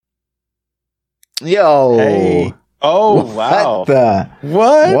Yo. Hey. Oh, wow.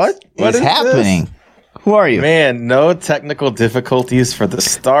 What is happening? This? Who are you? Man, no technical difficulties for the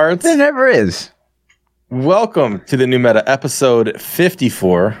start. There never is. Welcome to the New Meta episode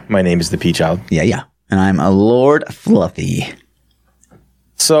 54. My name is ThaPchild. Yeah. And I'm a Lord Fluffy.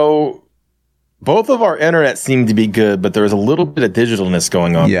 So, both of our internet seemed to be good, but there was a little bit of digitalness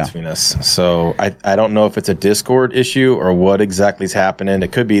going on between us. So, I don't know if it's a Discord issue or what exactly is happening.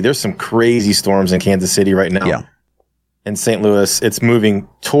 It could be. There's some crazy storms in Kansas City right now. Yeah. In St. Louis, it's moving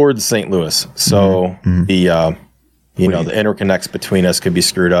towards St. Louis. So, the interconnects between us could be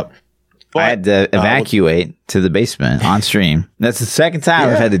screwed up. But, I had to evacuate to the basement on stream. That's the second time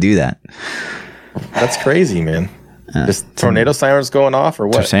I've had to do that. That's crazy, man. Just tornado sirens going off or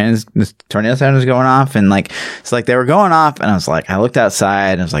what? Tornado sirens going off, and it's like they were going off, and I was like, I looked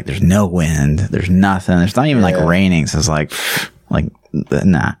outside, and I was like, there's no wind, there's nothing, there's not even raining. So I was like,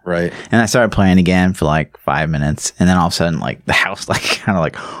 nah. Right. And I started playing again for 5 minutes, and then all of a sudden, the house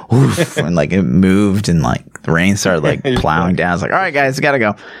kind of oof, and it moved, and the rain started plowing down. I was like, all right, guys, gotta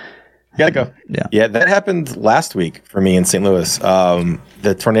go. Gotta go. Yeah, that happened last week for me in St. Louis.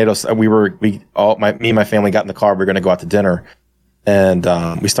 The tornadoes. Me and my family got in the car. We were going to go out to dinner, and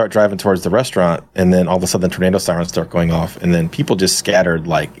we start driving towards the restaurant, and then all of a sudden, tornado sirens start going off, and then people just scattered,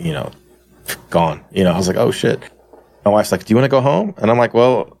 gone. I was like, oh shit. My wife's like, do you want to go home? And I'm like,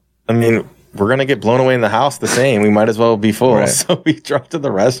 well, I mean, we're going to get blown away in the house the same. We might as well be full. Right. So we drove to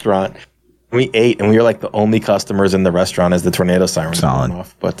the restaurant. We ate, and we were the only customers in the restaurant as the tornado sirens went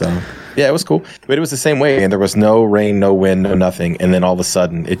off. But it was cool. But it was the same way, and there was no rain, no wind, no nothing. And then all of a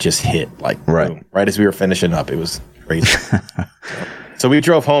sudden, it just hit boom, right as we were finishing up. It was crazy. So we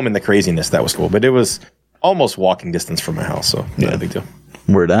drove home in the craziness. That was cool. But it was almost walking distance from my house, so not a big deal.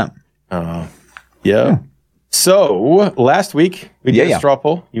 Word up. Yeah. So last week we did a straw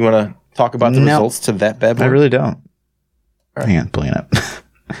poll. You want to talk about the results to that bad boy? I really don't. Right. Hang on, pulling it up.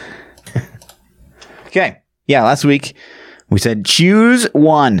 Okay. Yeah, last week we said choose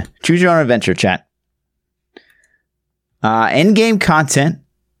one. Choose your own adventure, chat. Endgame content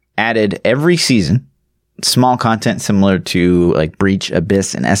added every season. Small content similar to Breach,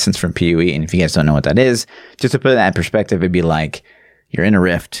 Abyss, and Essence from PoE. And if you guys don't know what that is, just to put that in perspective, it'd be like you're in a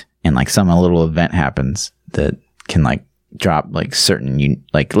rift and some little event happens that can drop certain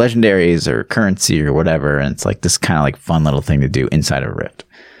legendaries or currency or whatever. And it's this kind of fun little thing to do inside of a rift.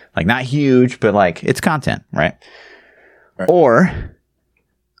 Not huge, but it's content, right? Or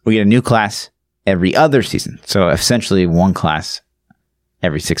we get a new class every other season. So essentially one class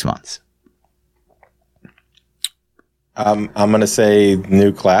every 6 months. I'm going to say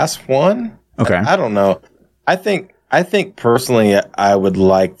new class one. Okay. I don't know. I think personally I would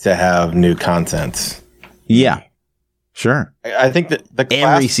like to have new content. Yeah. Sure. I think that the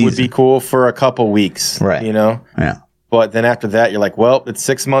class would be cool for a couple weeks, right? Yeah. But then after that, you're like, well, it's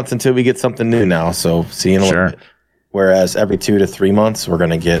 6 months until we get something new now. So see you in a little bit. Whereas every 2 to 3 months, we're going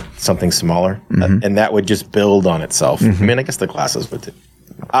to get something smaller. And that would just build on itself. I mean, I guess the classes would too.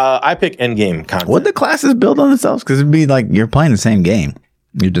 I pick endgame content. Would the classes build on themselves? Because it'd be you're playing the same game.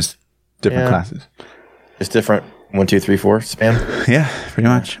 You're just different classes. Just different 1, 2, 3, 4 span. Yeah, pretty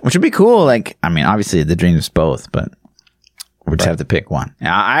much. Which would be cool. Obviously the dream is both, but we just have to pick one.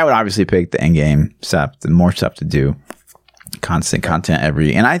 I would obviously pick the endgame stuff, the more stuff to do. Constant content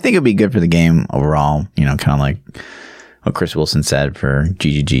and I think it'd be good for the game overall, kind of like what Chris Wilson said for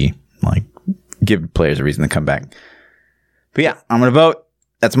GGG, give players a reason to come back. But yeah, I'm going to vote.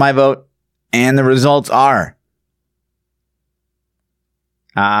 That's my vote. And the results are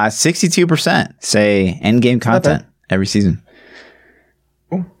 62% say endgame content every season.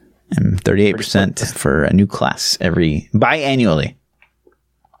 Cool. And 38% for a new class biannually.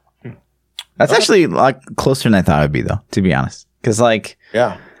 That's actually closer than I thought it would be, though, to be honest. Because, I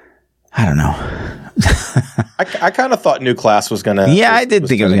don't know. I kind of thought new class was going to. Yeah, I did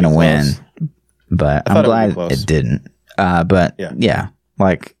think it was going to win, but I'm glad it didn't. But yeah,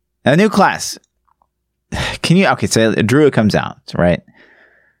 a new class. Can you? Okay, so Druid comes out, right?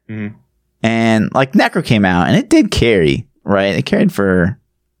 Mm-hmm. And Necro came out, and it did carry, right? It carried for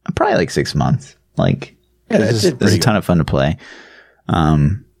probably 6 months. It was a ton of fun to play.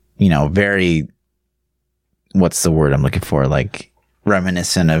 Very, what's the word I'm looking for?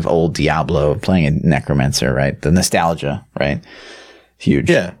 Reminiscent of old Diablo, playing a necromancer, right? The nostalgia, right? Huge.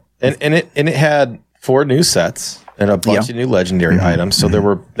 Yeah. And it had 4 new sets and a bunch of new legendary items. So there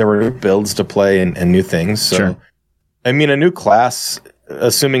were new builds to play and new things. So I mean, a new class,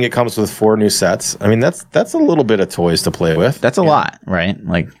 assuming it comes with 4 new sets, I mean that's a little bit of toys to play with. That's a lot, right?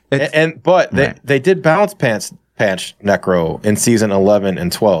 But they did balance patched Necro in season 11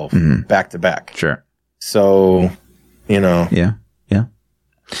 and 12 back to back. Sure. So, Yeah.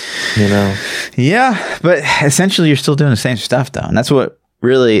 Yeah, but essentially you're still doing the same stuff, though. And that's what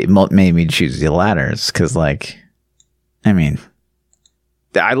really made me choose the latter. Because, I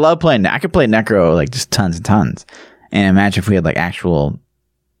love playing. I could play Necro, like, just tons and tons. And imagine if we had, like, actual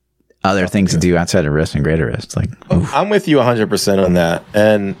other things to do outside of Rift and Greater Rift. Like, I'm with you 100% on that.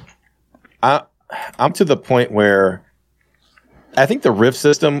 And I'm to the point where I think the Rift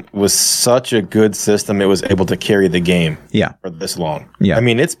system was such a good system. It was able to carry the game for this long. Yeah. I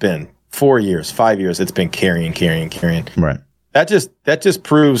mean, it's been 4 years, 5 years. It's been carrying. Right. That just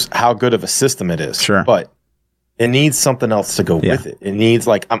proves how good of a system it is. Sure. But it needs something else to go with it. It needs,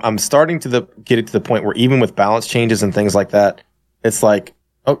 like, I'm starting to get it to the point where even with balance changes and things like that, it's like,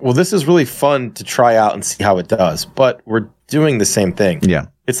 oh, well, this is really fun to try out and see how it does. But we're doing the same thing. Yeah.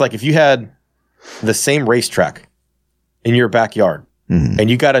 It's like if you had the same racetrack in your backyard and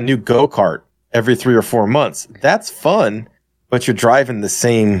you got a new go-kart every 3 or 4 months, that's fun, but you're driving the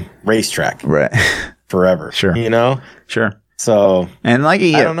same racetrack forever. Sure. Sure. So, and I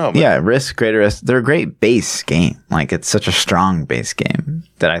don't know. Risk, Greater Risk, they're a great base game. Like, it's such a strong base game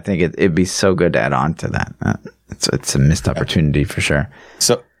that I think it'd be so good to add on to that. It's a missed opportunity for sure.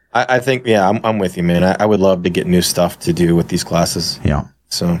 So I think, I'm with you, man. I would love to get new stuff to do with these classes. Yeah.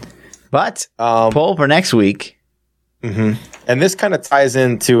 So, but poll for next week. And this kind of ties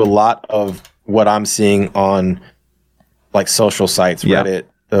into a lot of what I'm seeing on, like, social sites, Reddit,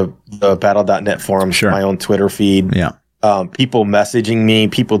 the Battle.net forums, my own Twitter feed. Yeah. People messaging me,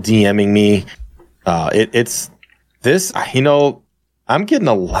 people DMing me. It's this, I'm getting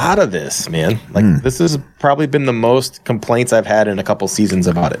a lot of this, man. Like, this has probably been the most complaints I've had in a couple seasons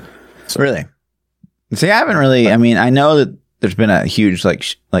about it. So. Really? See, I haven't really. I mean, I know that there's been a huge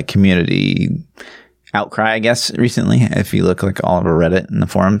like community outcry, I guess, recently. If you look, like, all over Reddit and the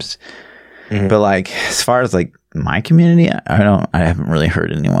forums, but, like, as far as, like, my community, I haven't really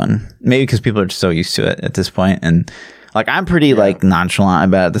heard anyone. Maybe because people are just so used to it at this point, and, like, I'm pretty like nonchalant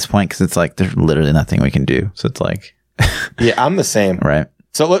about it at this point because it's like there's literally nothing we can do. So it's like, I'm the same, right?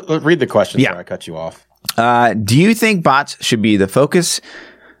 So let's read the questions. I cut you off. Do you think bots should be the focus?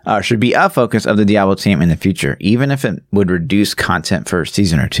 Should be a focus of the Diablo team in the future, even if it would reduce content for a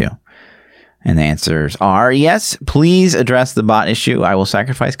season or two? And the answers are yes. Please address the bot issue. I will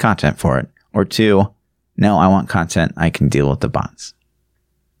sacrifice content for it. Or 2, no, I want content. I can deal with the bots.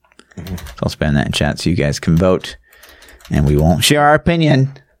 So I'll spam that in chat so you guys can vote. And we won't share our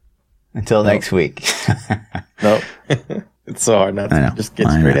opinion until next week. Nope. It's so hard not to just get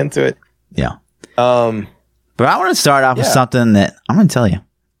straight into it. Yeah. But I want to start off with something that I'm going to tell you.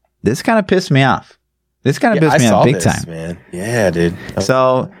 This kind of pissed me off. This kind of pissed me off big time. Man. Yeah, dude.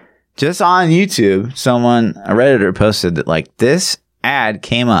 So just on YouTube, a Redditor posted that, like, this ad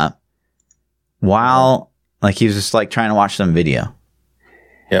came up while, like, he was just, like, trying to watch some video.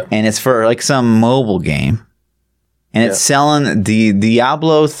 Yeah. And it's for, like, some mobile game. And it's selling the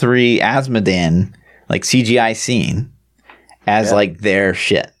Diablo 3 Asmodan, like, CGI scene as, like, their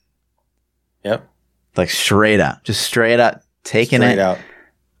shit. Yep. Like, straight up taking straight it out.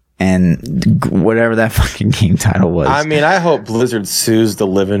 And whatever that fucking game title was. I mean, I hope Blizzard sues the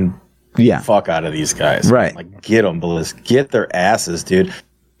living fuck out of these guys. Right. Like, get them, Blizz. Get their asses, dude.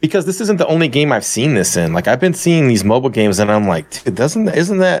 Because this isn't the only game I've seen this in. Like, I've been seeing these mobile games and I'm like, dude, isn't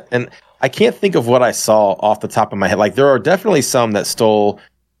that... And I can't think of what I saw off the top of my head. Like, there are definitely some that stole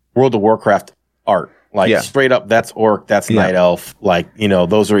World of Warcraft art. Like, straight up, that's Orc, that's Night Elf. Like,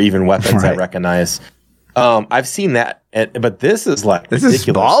 those are even weapons I recognize. I've seen that, but this is, like, this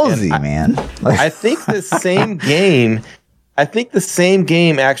ridiculous. Is ballsy, man. I think the same game... I think the same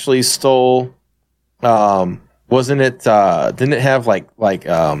game actually stole... wasn't it... didn't it have,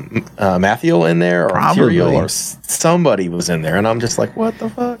 Mathiel in there? Or Tyrael, or somebody was in there. And I'm just like, what the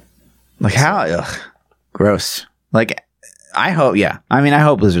fuck? Like, how? Ugh, gross. Like, I hope, I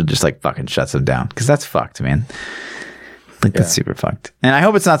hope Blizzard just, like, fucking shuts them down. Because that's fucked, man. Like, that's super fucked. And I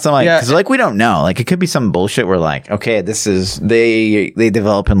hope it's not something, because, like, we don't know. Like, it could be some bullshit where, like, okay, this is, they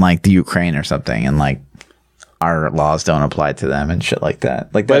develop in, like, the Ukraine or something. And, like, our laws don't apply to them and shit like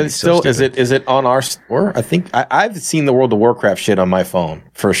that. Like, but it's still, is it on our store? I think, I've seen the World of Warcraft shit on my phone,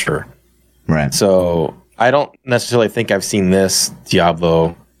 for sure. Right. So, I don't necessarily think I've seen this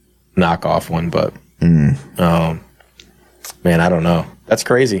Diablo knockoff one, but man, I don't know. That's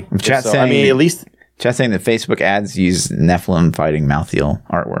crazy. Chat saying, I mean, at least chat saying that Facebook ads use Nephilim fighting Malthael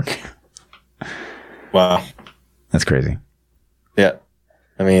artwork. Wow, that's crazy. Yeah,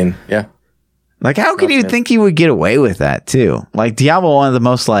 I mean, yeah. Like, how could you think you would get away with that too? Like, Diablo, one of the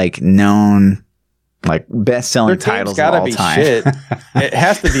most, like, known like best-selling titles of all time. Shit. It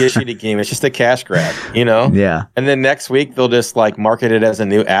has to be a shitty game. It's just a cash grab, you know? Yeah. And then next week they'll just like market it as a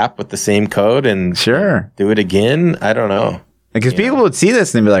new app with the same code and sure do it again. I don't know. Because people would see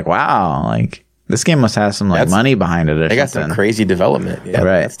this and be like, "Wow, like this game must have some like money behind it." Or they got some crazy development. Yeah,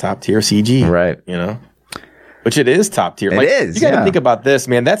 right. That's top tier CG. Right. You know, which it is top tier. It is. You got to think about this,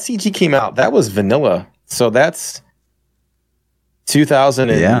 man. That CG came out. That was vanilla. So that's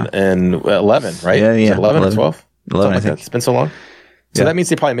 2011, right? Yeah. 11 or 12? 11, I think. It's been so long. So that means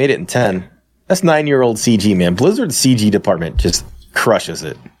they probably made it in 10. That's 9-year-old CG, man. Blizzard's CG department just crushes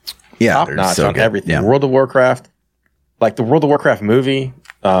it. Yeah. Top notch on everything. Yeah. World of Warcraft, like the World of Warcraft movie,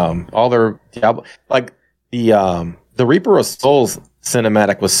 all their Diablo, like the Reaper of Souls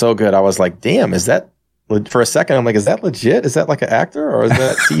cinematic was so good. I was like, damn, is that, for a second, I'm like, is that legit? Is that like an actor or is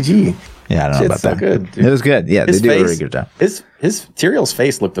that CG? Yeah, I don't know about that. Good, dude. It was good. Yeah, they did a really good job. His Tyrael's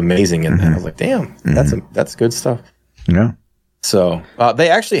face looked amazing, and I was like, "Damn, that's good stuff." Yeah. So they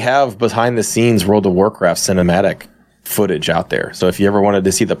actually have behind the scenes World of Warcraft cinematic footage out there. So if you ever wanted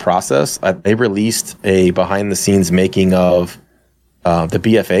to see the process, they released a behind the scenes making of the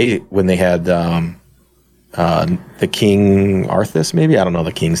BFA when they had the King Arthas, maybe I don't know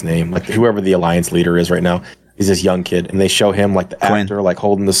the king's name, like whoever the alliance leader is right now. He's this young kid, and they show him like the Quinn. actor like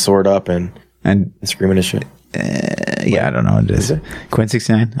holding the sword up and screaming and shit. Yeah, I don't know what it is. Quinn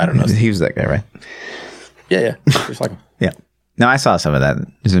 69? I don't know. He was that guy, right? Yeah. Just like him. Yeah. No, I saw some of that. It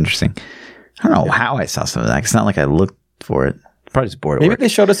was interesting. I don't know how I saw some of that. It's not like I looked for it. Probably just bored. Maybe they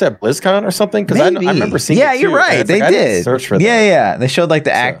showed us at BlizzCon or something. Because I remember seeing. Yeah, it too, you're right. They did. Search for that. Yeah. They showed like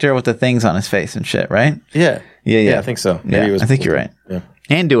the actor with the things on his face and shit, right? Yeah. Yeah. I think so. Maybe it was. I think you're right. Yeah.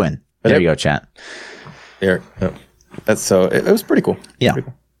 And doing. There you go, chat. There. Yeah. That's so. It was pretty cool. Yeah. Pretty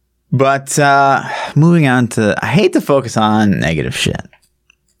cool. But moving on to, I hate to focus on negative shit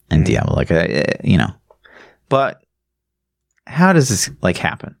in Diablo, like but how does this like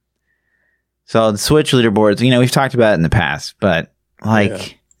happen? So the Switch leaderboards, we've talked about it in the past, but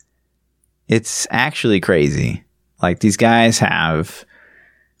it's actually crazy. Like these guys have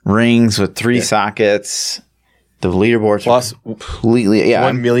rings with 3 sockets. The leaderboards plus are completely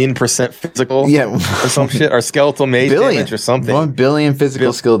 1,000,000% physical, or some shit, or skeletal mage damage or something. 1 billion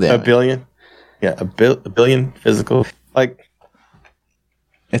physical skill damage. A billion, a billion physical. Like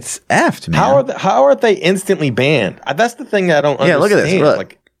it's effed, man. How are they instantly banned? That's the thing I don't understand. Yeah, look at this. Look.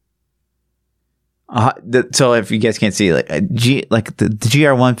 Like, so if you guys can't see, like the GR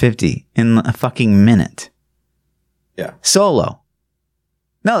 150 in a fucking minute. Yeah, solo.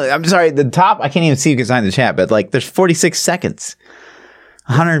 No, I'm sorry. The top, I can't even see because I'm in the chat, but like there's 46 seconds.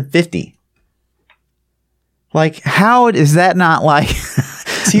 150. Like, how is that not like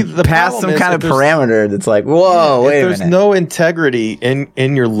see the past some kind of parameter that's like, whoa, wait a minute. There's no integrity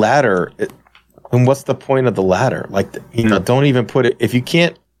in your ladder, then what's the point of the ladder? Like, don't even put it, if you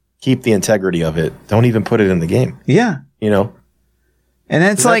can't keep the integrity of it, don't even put it in the game. Yeah. And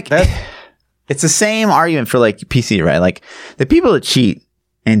then it's it's the same argument for like PC, right? Like the people that cheat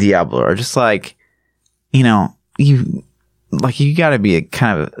in Diablo are just like, you gotta be a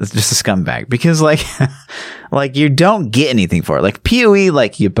kind of just a scumbag because like you don't get anything for it. Like PoE,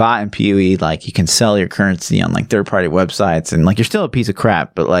 like you bought in PoE, like you can sell your currency on like third-party websites and like you're still a piece of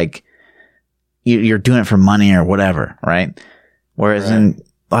crap, but like you're doing it for money or whatever, right? Whereas in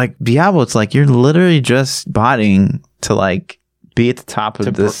like Diablo, it's like you're literally just botting to like be at the top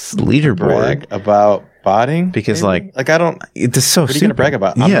of this leaderboard. Brag about botting because maybe? like I don't. It's just so what are you gonna brag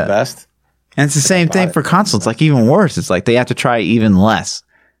about? I'm the best. And it's the same thing for consoles. It's like even worse. It's like they have to try even less,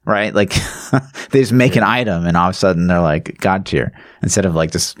 right? Like they just make an item and all of a sudden they're like god tier instead of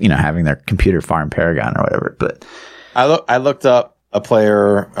like just having their computer farm Paragon or whatever. But I looked up a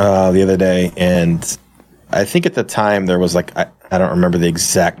player the other day, and I think at the time there was like I don't remember the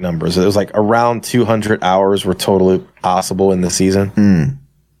exact numbers. It was like around 200 hours were totally possible in the season.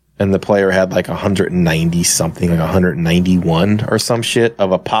 And the player had like 190 something, like 191 or some shit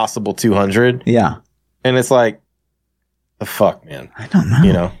of a possible 200. Yeah. And it's like, the fuck, man. I don't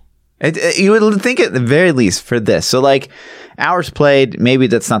know. You would think at the very least for this. So like hours played, maybe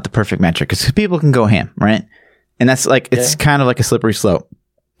that's not the perfect metric because people can go ham, right? And that's like, it's kind of like a slippery slope.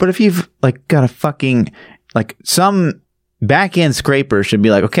 But if you've like got a fucking, like some back end scraper should be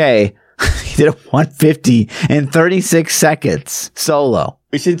like, okay, he did a 150 in 36 seconds solo.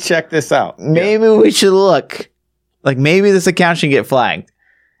 We should check this out. Maybe we should look. Like maybe this account should get flagged.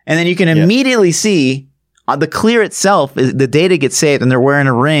 And then you can immediately see on the clear itself, the data gets saved and they're wearing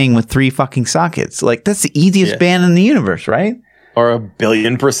a ring with 3 fucking sockets. Like that's the easiest ban in the universe, right? Or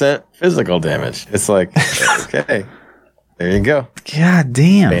 1,000,000,000% physical damage. It's like, okay, there you go. God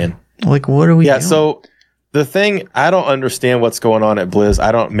damn. Ban. Like, what are we doing? So the thing, I don't understand what's going on at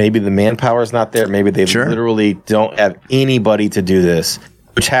Blizz. Maybe the manpower is not there. Maybe they literally don't have anybody to do this,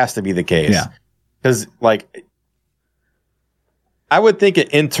 which has to be the case. Yeah. Because, like, I would think an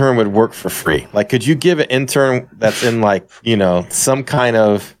intern would work for free. Like, could you give an intern that's in, like, you know, some kind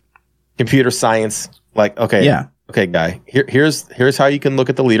of computer science, like, okay, guy, here's how you can look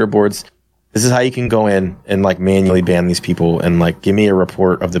at the leaderboards. This is how you can go in and, like, manually ban these people and, like, give me a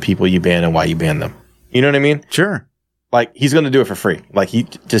report of the people you ban and why you ban them. You know what I mean? Sure. Like, he's going to do it for free. Like, he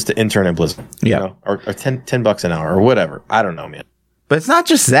just to intern at Blizzard. Yeah. You know? Or $10 an hour or whatever. I don't know, man. But it's not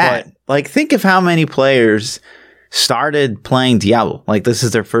just that. Like, think of how many players started playing Diablo. Like, this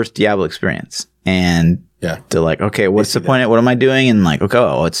is their first Diablo experience. And they're like, okay, what's the point? What am I doing? And like, okay,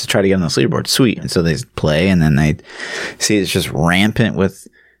 well, let's try to get on the leaderboard. Sweet. And so they play, and then they see it's just rampant with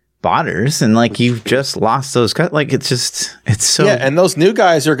botters, and like you've just lost those like it's so and those new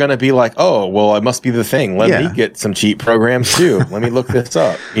guys are going to be like, oh well, it must be the thing, let me get some cheat programs too. Let me look this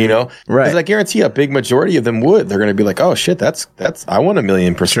up, you know, right? Because I guarantee a big majority of them would. They're going to be like, oh shit, that's I want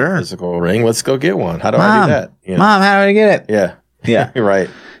 1,000,000% physical ring, let's go get one. How do I do that, you know? Mom, how do I get it? Yeah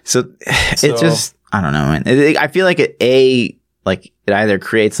right. So it just, I don't know, man. I feel like it either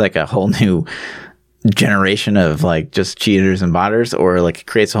creates like a whole new generation of like just cheaters and botters, or like it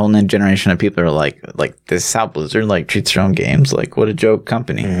creates a whole new generation of people who are like this is how Blizzard like treats their own games. Like, what a joke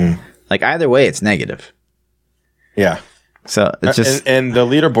company. Like, either way, it's negative. Yeah. So it's just and the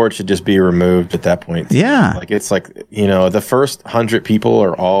leaderboard should just be removed at that point. Yeah. Like, it's like, you know, the first 100 people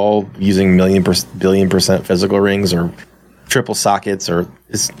are all using billion% physical rings or triple sockets, or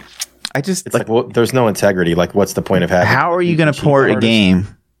it's like, well, there's no integrity. Like, what's the point of having? How are you going to port a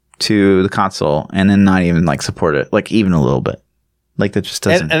game to the console and then not even like support it, like even a little bit? Like, that just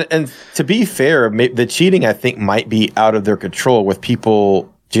doesn't. And to be fair, the cheating, I think, might be out of their control with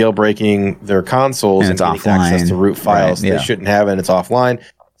people jailbreaking their consoles and getting access to root files they shouldn't have, and it's offline.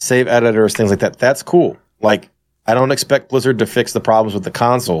 Save editors, things like that. That's cool. Like, I don't expect Blizzard to fix the problems with the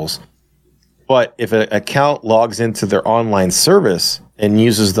consoles, but if an account logs into their online service and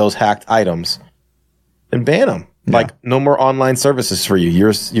uses those hacked items, then ban them. Yeah. Like, no more online services for you.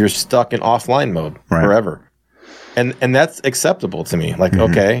 You're stuck in offline mode forever. And that's acceptable to me. Like,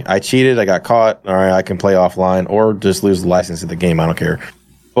 okay, I cheated, I got caught. All right, I can play offline or just lose the license of the game. I don't care.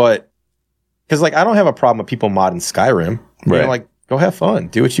 But because, like, I don't have a problem with people modding Skyrim. You know, like, go have fun.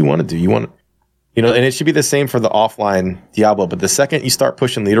 Do what you want to do. You know, and it should be the same for the offline Diablo. But the second you start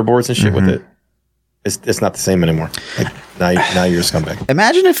pushing leaderboards and shit with it, it's not the same anymore. Like, now you're a scumbag.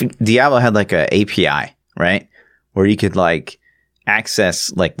 Imagine if Diablo had like a API, right? Where you could like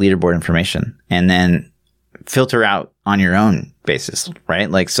access like leaderboard information and then filter out on your own basis, right?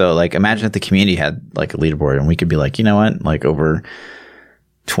 Like, so like imagine if the community had like a leaderboard and we could be like, you know what, like over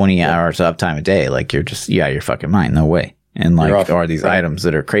 20 hours of uptime a day, like you're just, you're fucking mind, no way. And like, there are these items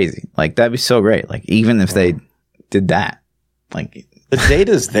that are crazy. Like, that'd be so great. Like, even if they did that, like, the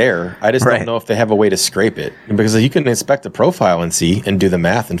data's there. I just don't know if they have a way to scrape it, because you can inspect the profile and see and do the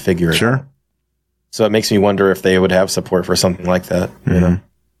math and figure it out. So it makes me wonder if they would have support for something like that. You know?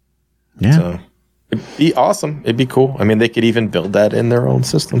 Yeah. So it'd be awesome. It'd be cool. I mean, they could even build that in their own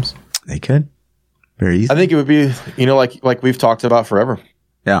systems. They could. Very easy. I think it would be, you know, like we've talked about forever.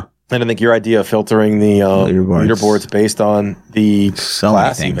 Yeah. And I think your idea of filtering the leaderboards based on the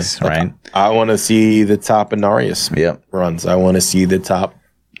class things, right? Like, I want to see the top Inarius runs. I want to see the top,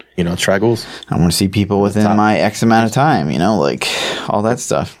 you know, Tragos. I want to see people within my X amount of time, you know, like all that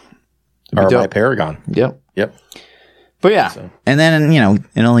stuff. Or my Paragon. Yep. But yeah, and then, you know,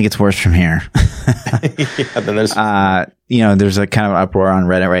 it only gets worse from here. Then there's, you know, there's a kind of uproar on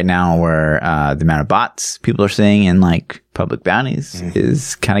Reddit right now where the amount of bots people are seeing in like public bounties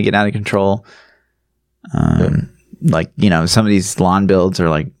is kind of getting out of control. Like, you know, some of these lawn builds are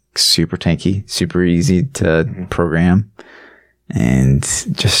like super tanky, super easy to program, and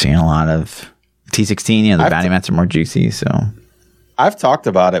just seeing a lot of T16. You know, the bounty mats are more juicy. So I've talked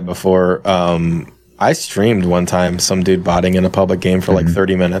about it before. I streamed one time some dude botting in a public game for like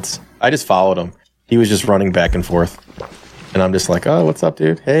 30 minutes. I just followed him. He was just running back and forth. And I'm just like, oh, what's up,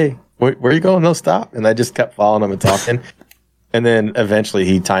 dude? Hey, where are you going? No, stop. And I just kept following him and talking. And then eventually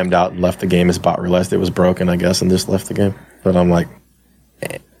he timed out and left the game. His bot realized it was broken, I guess, and just left the game. But I'm like,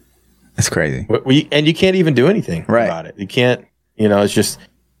 that's crazy. And you can't even do anything about it. You can't, you know, it's just,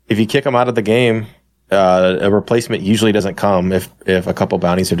 if you kick him out of the game, a replacement usually doesn't come if a couple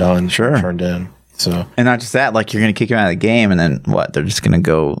bounties are done, turned in. So, and not just that, like, you're going to kick him out of the game, and then what? They're just going to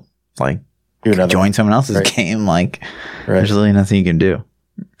go like join someone else's game. Like, there's really nothing you can do.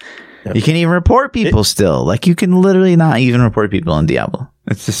 Yep. You can't even report people still. Like, you can literally not even report people in Diablo.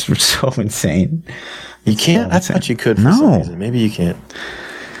 It's just so insane. You can't. I thought you could for some reason. Maybe you can't.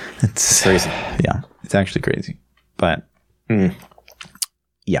 It's crazy. Yeah, it's actually crazy. But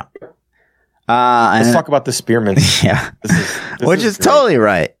yeah. Let's talk about the spearmen. Yeah, which is totally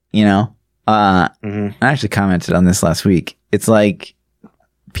right. You know, I actually commented on this last week. It's like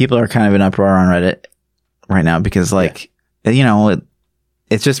people are kind of in uproar on Reddit right now because, like, you know,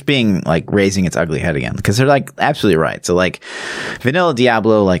 it's just being like raising its ugly head again because they're like absolutely right. So like vanilla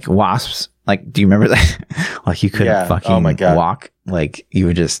Diablo, like wasps, like do you remember that? Like you couldn't fucking walk, like you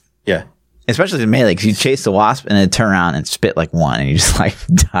would just especially in melee because you chase the wasp and then turn around and spit like one and you just like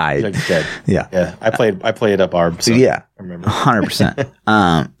died. You're like dead. Yeah. I played up ARB. So I remember 100%.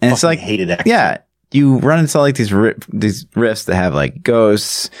 And it's like hated it. Yeah. You run into like these rifts that have like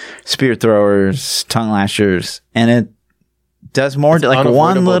ghosts, spear throwers, tongue lashers, and it does more like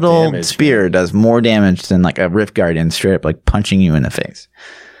one little damage, spear does more damage than like a rift guardian straight up like punching you in the face.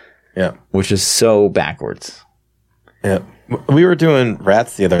 Yeah. Which is so backwards. Yeah. We were doing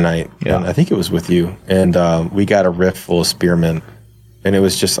rats the other night, and I think it was with you, and we got a rift full of spearmen, and it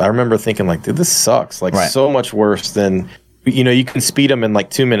was just, I remember thinking like, dude, this sucks. Like so much worse than, you know, you can speed them in like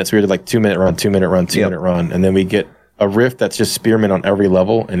 2 minutes. We did like 2 minute run, 2 minute run, 2 minute run, and then we get a rift that's just spearmen on every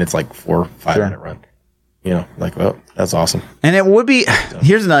level, and it's like 4 or 5 minute run. You know, like, well, that's awesome. And it would be,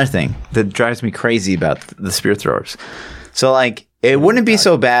 here's another thing that drives me crazy about the spear throwers. So, like, it wouldn't be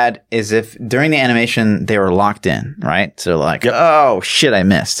so bad as if during the animation they were locked in, right? So, like, oh, shit, I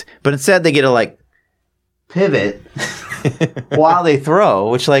missed. But instead they get to, like, pivot while they throw,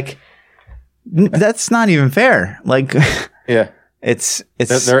 which, like, that's not even fair. Like, It's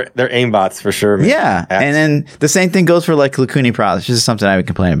they're aimbots for sure. Man. Yeah, and then the same thing goes for like Lacuni Prowess. This is something I've been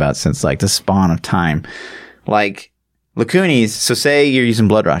complaining about since like the spawn of time. Like Lacunis, so say you're using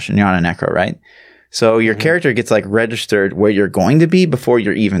Blood Rush and you're on a Necro, right? So your character gets like registered where you're going to be before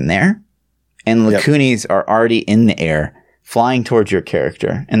you're even there, and Lacunis are already in the air flying towards your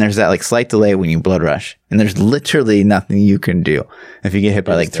character, and there's that like slight delay when you Blood Rush, and there's literally nothing you can do if you get hit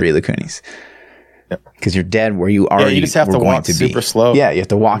by like 3 Lacunis. Because you're dead where you already you just have to walk super slow. Yeah, you have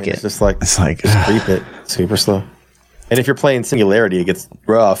to walk it. It's like just creep it super slow. And if you're playing Singularity, it gets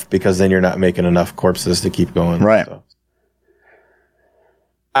rough because then you're not making enough corpses to keep going. Right. So.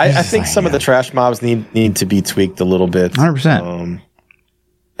 I think some of the trash mobs need to be tweaked a little bit. 100%.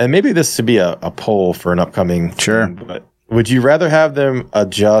 And maybe this should be a poll for an upcoming. Sure. Thing, but would you rather have them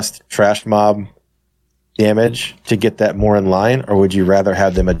adjust trash mob damage to get that more in line, or would you rather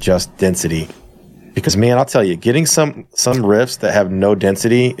have them adjust density? Because, man, I'll tell you, getting some rifts that have no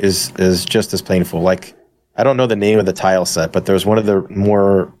density is just as painful. Like, I don't know the name of the tile set, but there's one of the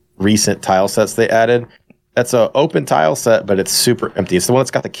more recent tile sets they added. That's an open tile set, but it's super empty. It's the one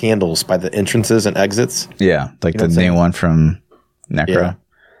that's got the candles by the entrances and exits. Yeah, like the new one from Necro. Yeah.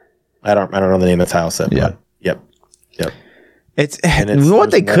 I don't know the name of the tile set. Yeah. But yep. It's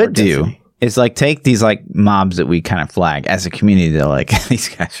what they could do is like take these like mobs that we kind of flag as a community. They're like, these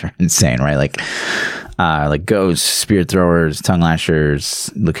guys are insane, right? Like ghosts, spear throwers, tongue lashers,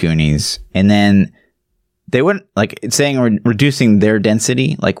 Lacunis, and then they wouldn't like saying reducing their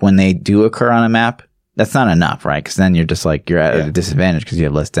density. Like when they do occur on a map, that's not enough, right? Because then you're just like you're at a disadvantage because you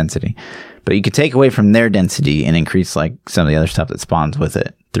have less density. But you could take away from their density and increase like some of the other stuff that spawns with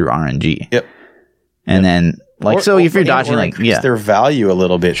it through RNG. Yep. And then like if you're dodging like their value a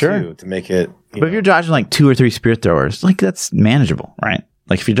little bit too to make it. But if you're dodging like 2 or 3 spear throwers, like that's manageable, right?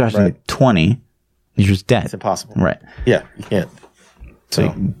 Like if you're dodging like 20, you're just dead. It's impossible, right? Yeah, you can't. So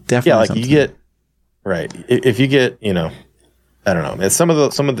definitely, like you get right. If you get, I don't know. It's some of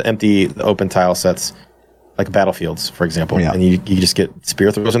the empty, the open tile sets, like battlefields, for example, and you just get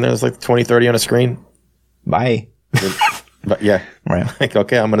spear throws in there. It's like 20, 30 on a screen. Bye. But yeah, right. Like,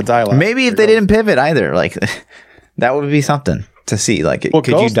 okay, I'm gonna die. Maybe if they didn't pivot either, like that would be something to see. Like, could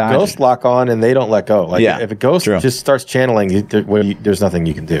you dodge? Ghost lock on and they don't let go. Like, if a ghost just starts channeling, there's nothing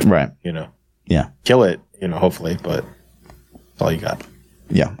you can do. Right. Yeah. Kill it. Hopefully, but that's all you got.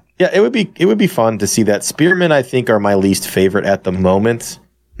 Yeah. Yeah. It would be fun to see that. Spearmen, I think, are my least favorite at the moment.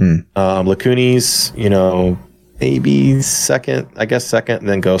 Lacunis, maybe second, and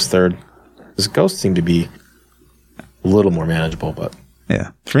then Ghost third. Because Ghosts seem to be a little more manageable, but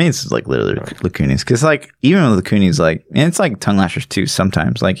for me it's like literally Lacunis, because like even with Lacunis, like, and it's like tongue lashers too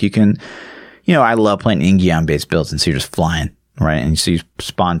sometimes. Like you can, I love playing Ingion based builds, and so you're just flying, right? And so you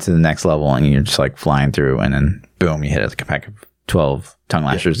spawn to the next level, and you're just like flying through, and then boom, you hit like a pack of 12 tongue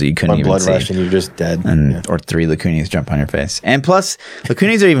lashers that you couldn't even blood see, rush and you're just dead, and or 3 Lacunis jump on your face. And plus,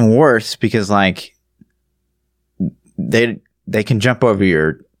 Lacunis are even worse because like they can jump over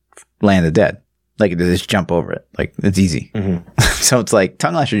your land of the dead. Like, they just jump over it. Like, it's easy. So it's like,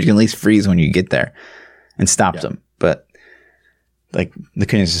 tongue lashers, you can at least freeze when you get there and stop them. But, like, the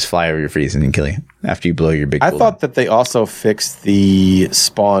Kunis just fly over your freeze and kill you after you blow your big I thought that they also fixed the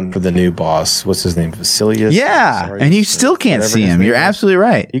spawn for the new boss. What's his name? Vasilius? Yeah, and you still can't see him. You're absolutely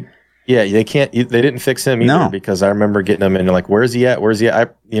right. They can't. They didn't fix him either because I remember getting him and like, where's he at? Where's he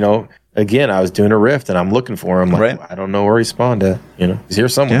at? Again, I was doing a rift and I'm looking for him. Like, I don't know where he spawned at. He's here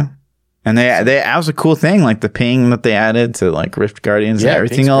somewhere. Yeah. And that was a cool thing, like the ping that they added to like Rift Guardians. Yeah,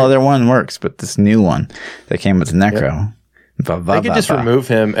 everything all other one works, but this new one that came with the Necro. They could just remove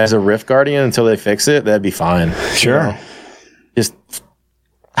him as a Rift Guardian until they fix it. That'd be fine. Sure.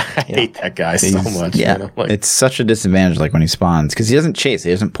 I hate that guy so much. Yeah, it's such a disadvantage. Like when he spawns, because he doesn't chase,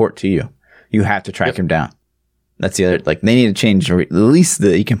 he doesn't port to you. You have to track him down. That's the other. Like they need to change at least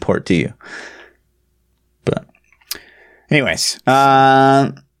that he can port to you. But, anyways,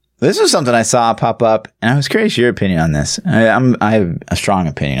 this was something I saw pop up, and I was curious your opinion on this. I have a strong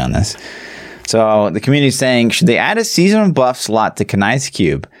opinion on this. So the community is saying, should they add a seasonal buff slot to Kanai's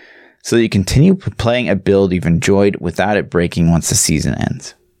Cube so that you continue playing a build you've enjoyed without it breaking once the season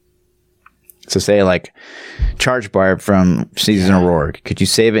ends? So say like Charge Barb from Seasonal Roarg. Could you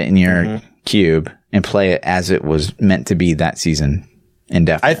save it in your cube and play it as it was meant to be that season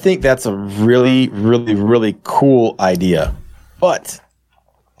indefinitely? I think that's a really, really, really cool idea. But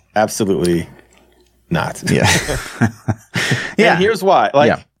absolutely not. Yeah. And here's why.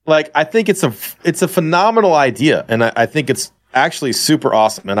 Like I think it's a phenomenal idea, and I think it's actually super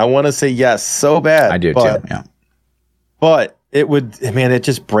awesome, and I want to say yes so bad. I do too. Yeah. But it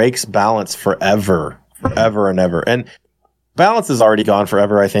just breaks balance forever and ever. And balance is already gone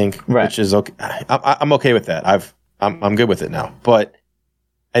forever, I think, which is okay. I'm okay with that. I'm good with it now. But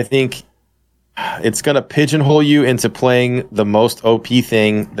I think it's going to pigeonhole you into playing the most OP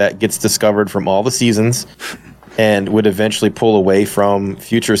thing that gets discovered from all the seasons and would eventually pull away from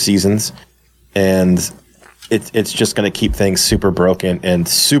future seasons. And it's just going to keep things super broken and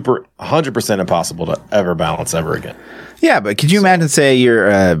super 100% impossible to ever balance ever again. Yeah, but could you imagine, say you're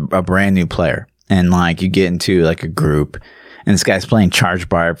a brand new player and like you get into like a group and this guy's playing Charge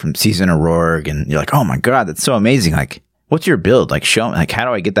Barb from Season of Roarg and you're like, oh my God, that's so amazing. Like, what's your build? Like, show me, like, how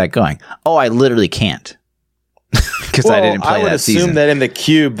do I get that going? Oh, I literally can't. Because I didn't play that season. I would assume that in the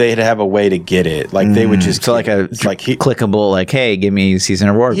cube they'd have a way to get it. Like they would just clickable, like, hey, give me Season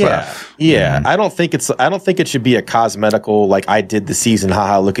of Roarg buff. Yeah. I don't think it should be a cosmetical, like I did the season,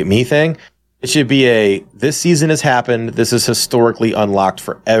 haha, look at me thing. It should be this season has happened. This is historically unlocked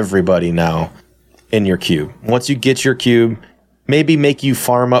for everybody now in your cube. Once you get your cube, maybe make you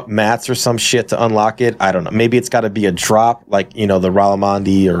farm up mats or some shit to unlock it. I don't know. Maybe it's got to be a drop, like, the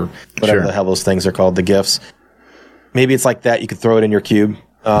Ralamandi or whatever the hell those things are called, the gifts. Maybe it's like that. You could throw it in your cube.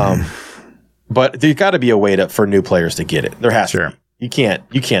 But there's got to be a way for new players to get it. There has to be. You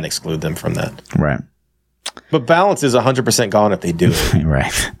can't exclude them from that. Right. But balance is 100% gone if they do it.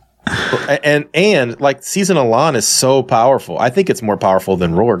 Right. And like Season of Lan is so powerful. I think it's more powerful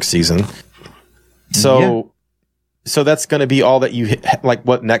than Roarg season. So that's going to be all that you like.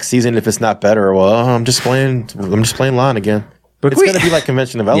 What next season if it's not better? Well, I'm just playing Lan again. But it's going to be like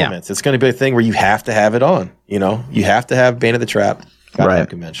Convention of Elements. It's going to be a thing where you have to have it on. You have to have Bane of the Trap. Gotta have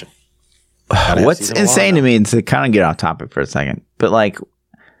Convention. What's insane to me, to kind of get off topic for a second, but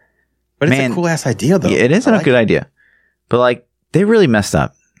it's a cool ass idea though. Yeah, it is a good idea, but like they really messed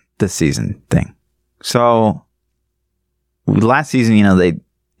up this season thing. So last season, they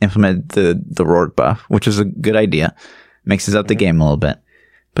implemented the Roarg buff, which is a good idea, mixes up the game a little bit,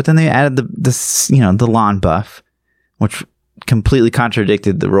 but then they added the Lan buff, which completely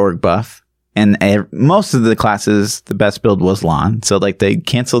contradicted the Roarg buff, and most of the classes, the best build was Lan, so like they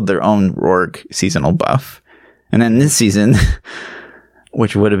canceled their own Roarg seasonal buff. And then this season,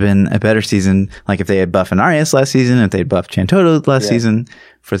 which would have been a better season, like if they had buffed Anarias last season, if they'd buffed Chantoto last season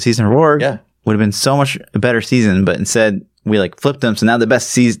for the season of Roarg, would have been so much a better season. But instead, we like flipped them. So now the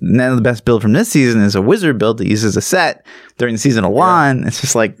best build from this season is a wizard build that uses a set during the season of Lan. It's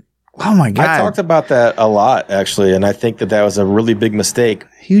just like, oh my God. I talked about that a lot, actually, and I think that was a really big mistake.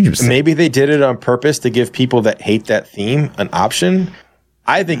 Huge mistake. Maybe they did it on purpose to give people that hate that theme an option.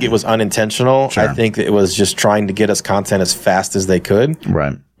 I think it was unintentional. Sure. I think that it was just trying to get us content as fast as they could.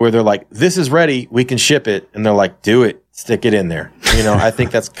 Right. Where they're like, this is ready, we can ship it. And they're like, do it, stick it in there. I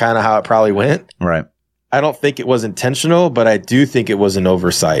think that's kind of how it probably went. Right. I don't think it was intentional, but I do think it was an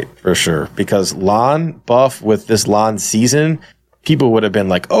oversight for sure. Because Lan buff with this Lan season, people would have been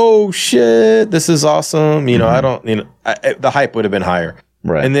like, oh shit, this is awesome. The hype would have been higher.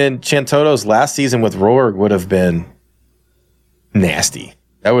 Right. And then Chantoto's last season with Roarg would have been nasty.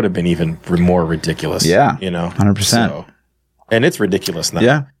 That would have been even more ridiculous. Yeah, 100%. So, and it's ridiculous now.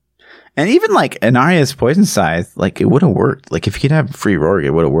 Yeah. And even like Anaria's poison scythe, like it would have worked. Like if you could have free Rorik,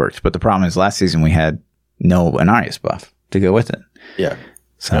 it would have worked. But the problem is last season we had no Anaria's buff to go with it. Yeah.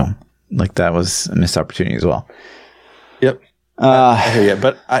 So like that was a missed opportunity as well. Yep. I hear you.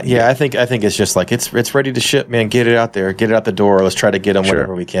 But I think it's just like it's ready to ship, man. Get it out there. Get it out the door. Let's try to get them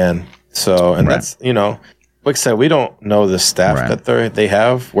whenever we can. So, and that's, like I said, we don't know the staff that they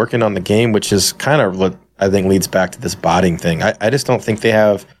have working on the game, which is kind of what I think leads back to this botting thing. I just don't think they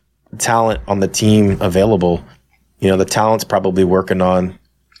have talent on the team available. The talent's probably working on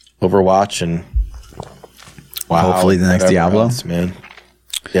Overwatch and hopefully the next Diablo else, man.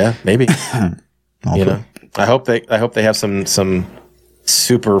 Yeah, maybe. I hope they have some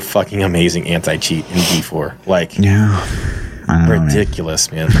super fucking amazing anti-cheat in D4. Like,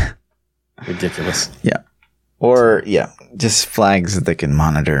 ridiculous, man. Ridiculous. Yeah. Or just flags that they can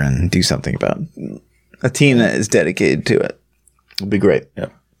monitor and do something about. A team that is dedicated to it would be great. Yeah.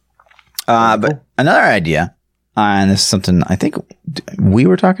 But another idea, and this is something I think we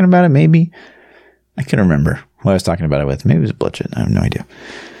were talking about it, maybe. I can't remember who I was talking about it with. Maybe it was Bloodshed. I have no idea.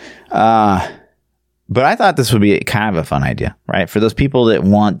 But I thought this would be kind of a fun idea, right? For those people that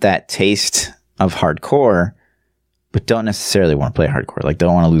want that taste of hardcore, but don't necessarily want to play hardcore, like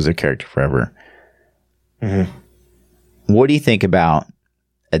don't want to lose their character forever. Mm-hmm. What do you think about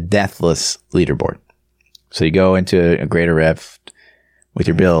a deathless leaderboard? So you go into a greater rift with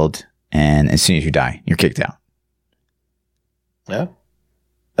your build, and as soon as you die, you're kicked out. Yeah,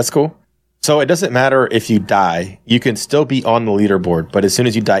 that's cool. So it doesn't matter if you die; you can still be on the leaderboard. But as soon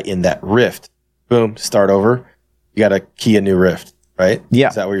as you die in that rift, boom, start over. You got to key a new rift, right? Yeah,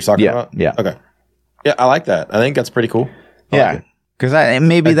 is that what you're talking about? Yeah. Okay. Yeah, I like that. I think that's pretty cool. Because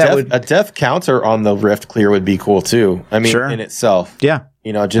a death counter on the rift clear would be cool too. I mean, in itself. Yeah.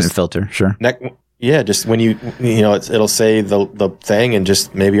 Just and filter. Sure. Just when it'll say the thing, and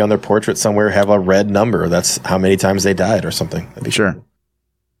just maybe on their portrait somewhere have a red number. That's how many times they died or something. That'd be sure. Cool.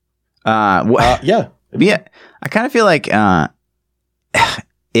 Yeah. I kind of feel like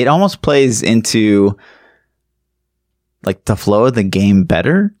it almost plays into like the flow of the game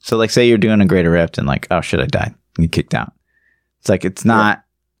better. So like say you're doing a greater rift and like, oh shit, I died. You kicked out. It's like, it's not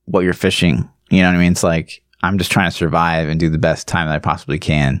what you're fishing. You know what I mean? It's like, I'm just trying to survive and do the best time that I possibly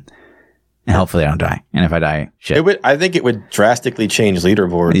can. And hopefully I don't die. And if I die, shit. I think it would drastically change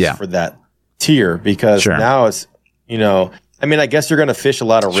leaderboards for that tier, because now it's, I guess you're going to fish a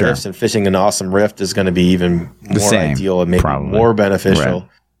lot of rifts, and fishing an awesome rift is going to be even more ideal and maybe more beneficial. Right.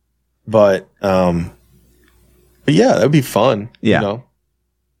 But yeah, that would be fun. Yeah.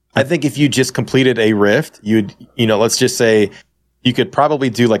 I think if you just completed a rift, you'd, let's just say you could probably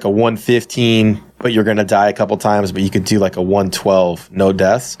do like a 115, but you're going to die a couple times, but you could do like a 112, no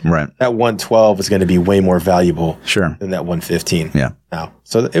deaths. Right. That 112 is going to be way more valuable than that 115. Yeah. Now,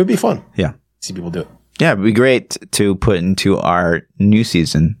 so it would be fun. Yeah. See people do it. Yeah, it'd be great to put into our new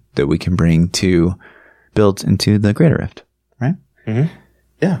season that we can bring to build into the Greater Rift, right? Mm-hmm.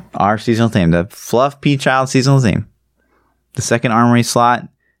 Yeah. Our seasonal theme, the ThaPchild seasonal theme. The second armory slot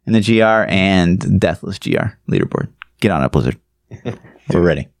in the GR and Deathless GR leaderboard. Get on up, Blizzard. We're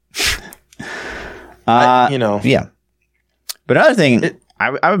ready. Yeah. But another thing,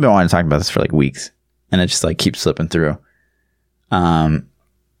 I've been wanting to talk about this for like weeks, and it just like keeps slipping through. There's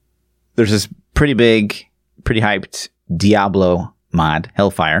this pretty big, pretty hyped Diablo mod,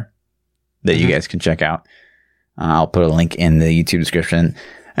 Hellfire, that you guys can check out. I'll put a link in the YouTube description.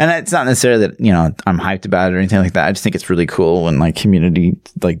 And it's not necessarily that, I'm hyped about it or anything like that. I just think it's really cool when like community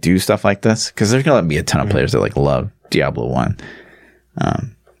like do stuff like this, because there's going to be a ton of players that like love Diablo 1.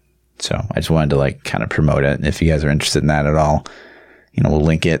 So I just wanted to like kind of promote it. If you guys are interested in that at all, we'll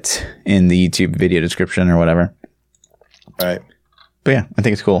link it in the YouTube video description or whatever. All right. But yeah, I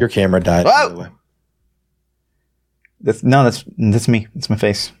think it's cool. Your camera died. By the way. That's me. It's my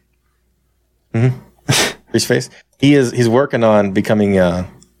face. Mm-hmm. His face. He's working on becoming I'm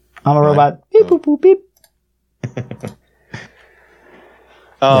a robot. Beep boop boop beep.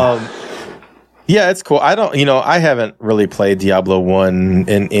 Yeah, it's cool. I don't, I haven't really played Diablo 1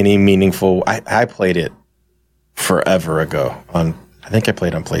 in any meaningful. I played it forever ago I think I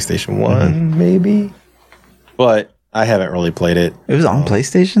played on PlayStation 1 maybe. But I haven't really played it. It was on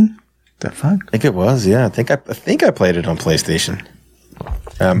PlayStation? The fuck? I think it was, yeah. I think I played it on PlayStation.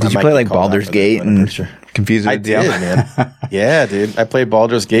 Did you play like Baldur's Gate and confuse it with Diablo? I did, man. Yeah, dude. I played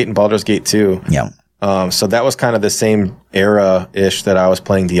Baldur's Gate and Baldur's Gate 2. Yeah. So that was kind of the same era-ish that I was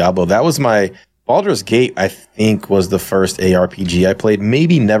playing Diablo. That was my... Baldur's Gate, I think, was the first ARPG I played.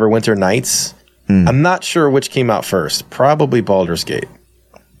 Maybe Neverwinter Nights. I'm not sure which came out first. Probably Baldur's Gate.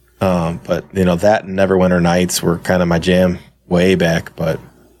 But that and Neverwinter Nights were kind of my jam way back, but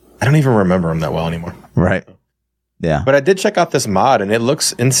I don't even remember them that well anymore. Right. Yeah. But I did check out this mod, and it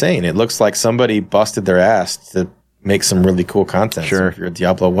looks insane. It looks like somebody busted their ass to make some really cool content. Sure. So if you're a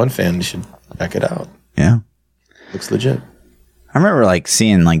Diablo 1 fan, you should check it out. Yeah. Looks legit. I remember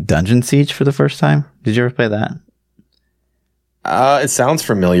seeing Dungeon Siege for the first time. Did you ever play that? It sounds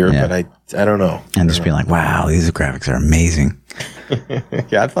familiar, but I don't know. And just being like, wow, these graphics are amazing.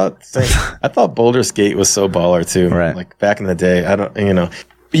 Yeah, I thought Baldur's Gate was so baller too. Right. Like back in the day,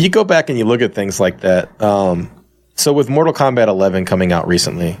 but you go back and you look at things like that. So with Mortal Kombat 11 coming out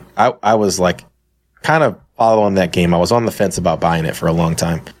recently, I was kind of following that game. I was on the fence about buying it for a long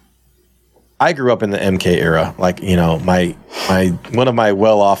time. I grew up in the MK era. My one of my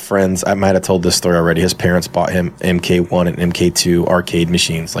well-off friends, I might have told this story already. His parents bought him MK1 and MK2 arcade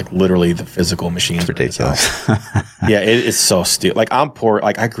machines, literally the physical machines. It's ridiculous. Yeah, it is so stupid. I'm poor.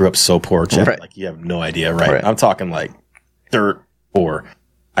 I grew up so poor, Jeff. Right. You have no idea, right? I'm talking dirt poor.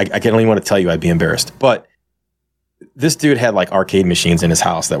 I can't even want to tell you. I'd be embarrassed. But this dude had arcade machines in his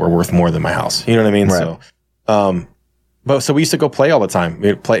house that were worth more than my house. You know what I mean? Right. So we used to go play all the time.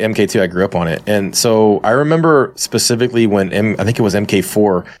 We'd play MK2. I grew up on it. And so I remember specifically when I think it was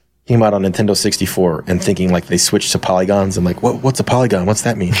MK4 came out on Nintendo 64 and thinking they switched to polygons and what's a polygon? What's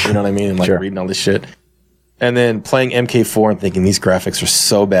that mean? You know what I mean? And sure. Reading all this shit. And then playing MK4 and thinking these graphics are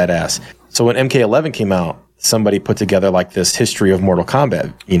so badass. So when MK11 came out, somebody put together this history of Mortal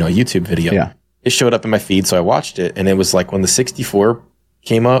Kombat, YouTube video. Yeah. It showed up in my feed. So I watched it. And it was when the 64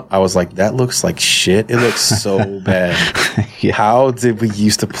 came up, I was like, that looks like shit. It looks so bad. Yeah. How did we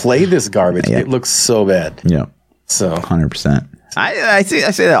used to play this garbage? Yeah. It looks so bad. Yeah. So 100%. I say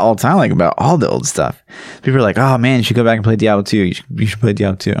that all the time, about all the old stuff. People are like, oh man, you should go back and play Diablo 2. You should play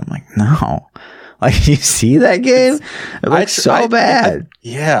Diablo 2. I'm like, no. You see that game? It looks so bad.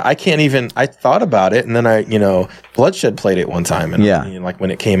 I can't even. I thought about it, and then Bloodshed played it one time, and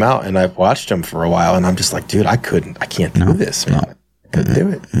when it came out, and I watched him for a while, and I'm just like, dude, I can't do this, man. No. I couldn't do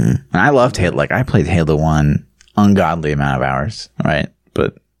it. And I loved Halo. I played Halo 1 ungodly amount of hours, right?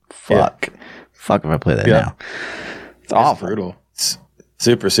 But fuck if I play that now. It's awful. Brutal. It's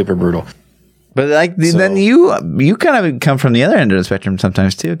super, super brutal. But then you kind of come from the other end of the spectrum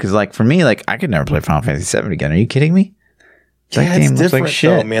sometimes too, because for me, I could never play Final Fantasy VII again. Are you kidding me? That game looks like shit,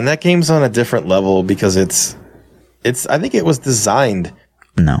 though, man. That game's on a different level because it's. I think it was designed.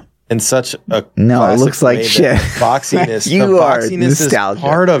 No. In such a it looks like shit. Boxiness. You the are boxiness nostalgia. Is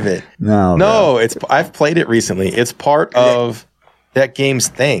part of it. No. I've played it recently. It's part of that game's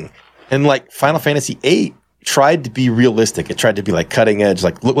thing. And Final Fantasy VIII tried to be realistic. It tried to be cutting edge.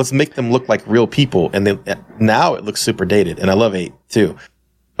 Look, let's make them look like real people. And now it looks super dated. And I love 8 too.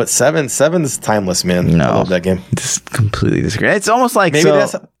 But 7's timeless, man. No, I love that game. Just completely disagree. It's almost like maybe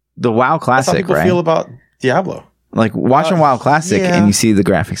that's the WoW Classic, that's how people right? feel about Diablo. Watching WoW Classic and you see the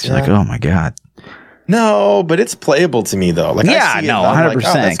graphics, you're like, oh my god. No, but it's playable to me though.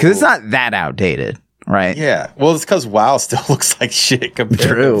 100%. Because it's not that outdated, right? Yeah. Well, it's because WoW still looks like shit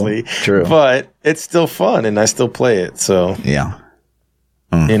comparatively. True. But it's still fun, and I still play it. So yeah.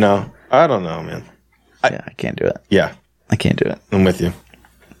 I don't know, man. I can't do it. Yeah, I can't do it. I'm with you.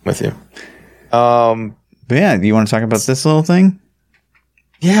 But yeah, do you want to talk about this little thing?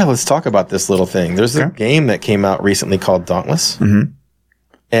 Yeah, let's talk about this little thing. There's a game that came out recently called Dauntless. Mm-hmm.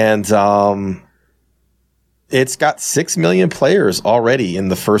 And it's got 6 million players already in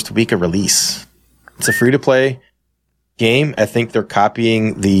the first week of release. It's a free-to-play game. I think they're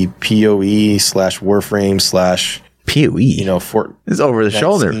copying the PoE / Warframe / PoE. For it's over the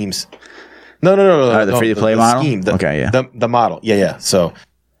shoulder. Schemes. No. The free-to-play model? Scheme, yeah. The model. Yeah. So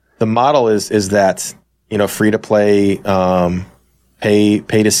the model is that, free-to-play...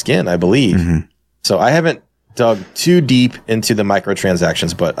 pay to skin, I believe. Mm-hmm. So I haven't dug too deep into the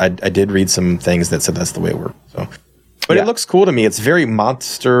microtransactions, but I did read some things that said that's the way it works. So, but it looks cool to me. It's very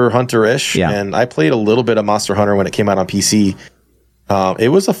Monster Hunter-ish, and I played a little bit of Monster Hunter when it came out on PC. It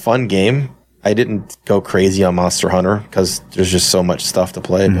was a fun game. I didn't go crazy on Monster Hunter because there's just so much stuff to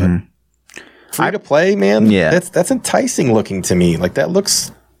play. Mm-hmm. But free to play, man, that's enticing looking to me. That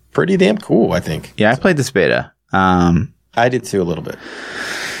looks pretty damn cool, I think. Yeah, I played this beta. I did too, a little bit.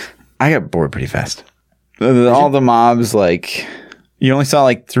 I got bored pretty fast. All the mobs, you only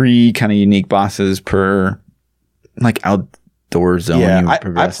saw 3 kind of unique bosses per outdoor zone. Yeah,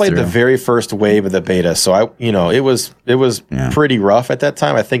 I played the very first wave of the beta, so it was pretty rough at that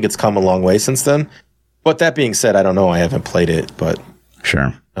time. I think it's come a long way since then. But that being said, I don't know. I haven't played it, but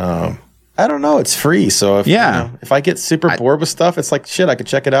sure. I don't know. It's free. So if I get super bored with stuff, it's like, shit, I could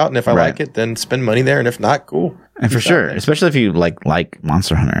check it out. And if I like it, then spend money there. And if not, cool. And for sure, especially if you like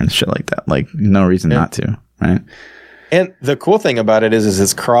Monster Hunter and shit like that, like no reason not to, right? And the cool thing about it is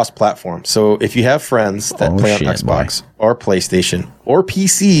it's cross-platform. So if you have friends that play on Xbox or PlayStation or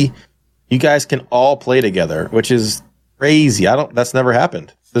PC, you guys can all play together, which is crazy. That's never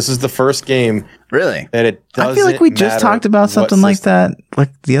happened. This is the first game, really, that it doesn't. I feel like we just talked about something like that, like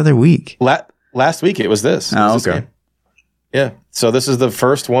the other week. Last week it was this. Oh, this okay. game. Yeah. So this is the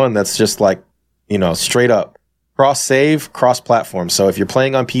first one that's just like, straight up cross-save, cross-platform. So if you're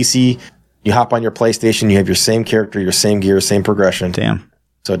playing on PC, you hop on your PlayStation, you have your same character, your same gear, same progression. Damn.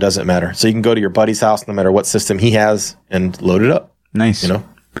 So it doesn't matter. So you can go to your buddy's house, no matter what system he has, and load it up. Nice. Yep.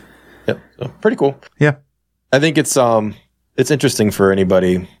 So pretty cool. Yeah. I think it's interesting for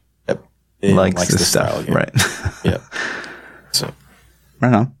anybody that likes this style. Right. Yeah. So.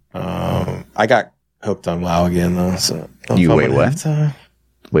 Right on. I got hooked on WoW again though. So you wait what?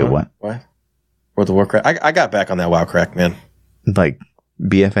 Wait what? What? World of Warcraft. I got back on that WoW crack, man. Like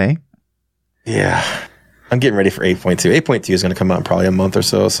BFA? Yeah. I'm getting ready for 8.2. 8.2 is going to come out in probably a month or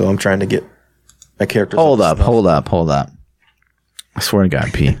so. So I'm trying to get my characters. Hold up. I swear to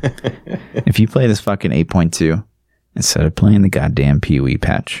God, P. If you play this fucking 8.2 instead of playing the goddamn PoE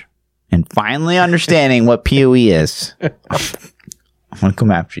patch and finally understanding what PoE is, I'm going to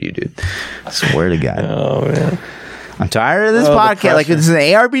come after you, dude. I swear to God. Oh, man. I'm tired of this podcast. Like, this is an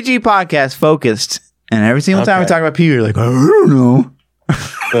ARPG podcast focused. And every single time we talk about PoE, you're like, I don't know.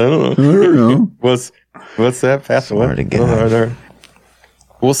 I don't know. What's that? Pass away.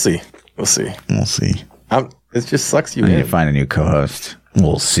 We'll see. It just sucks you I in. need to find a new co-host.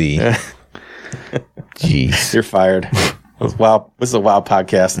 We'll see. Jeez. You're fired. This is a WoW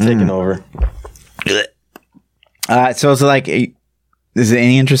podcast taking over. So it's like, is it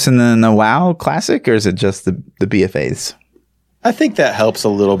any interest in the WoW Classic, or is it just the BFAs? I think that helps a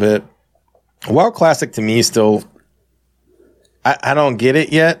little bit. WoW Classic to me still, I don't get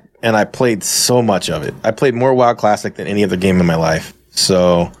it yet, and I played so much of it. I played more WoW Classic than any other game in my life.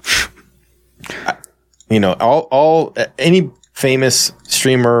 So, any famous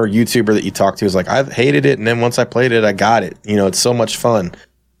streamer, YouTuber that you talk to is like, I hated it, and then once I played it, I got it. It's so much fun.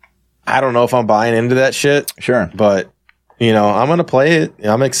 I don't know if I'm buying into that shit. Sure, but I'm gonna play it.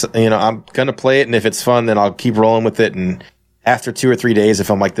 I'm gonna play it, and if it's fun, then I'll keep rolling with it. And after 2 or 3 days,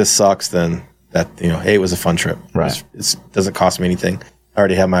 if I'm like, this sucks, then hey, it was a fun trip. Right. It doesn't cost me anything. I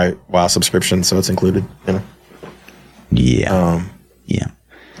already have my WoW subscription, so it's included. Yeah. Yeah.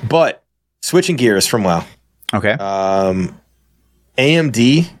 But switching gears from WoW. Okay.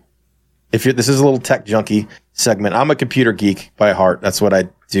 AMD. This is a little tech junkie segment. I'm a computer geek by heart. That's what I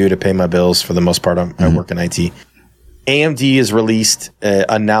do to pay my bills for the most part. I work in IT. AMD has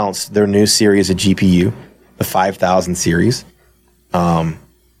announced their new series of GPU, the 5000 series.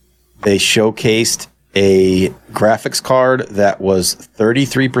 They showcased a graphics card that was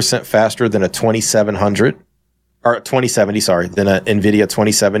 33% faster than a 2070, than a NVIDIA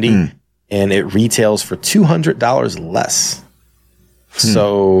 2070, and it retails for $200 less.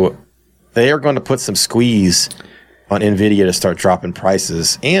 So they are going to put some squeeze on NVIDIA to start dropping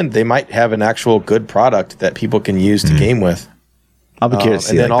prices, and they might have an actual good product that people can use to game with. I'll be curious to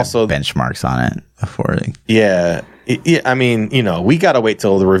see and then the also benchmarks on it before. Yeah, I mean, we got to wait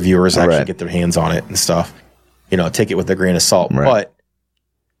till the reviewers actually get their hands on it and stuff. Take it with a grain of salt. Right. But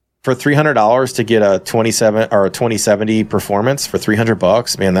for $300 to get a 27 or a 2070 performance for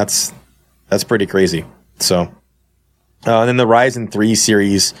 $300, man, that's pretty crazy. So, then the Ryzen 3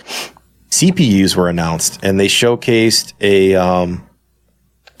 series CPUs were announced, and they showcased a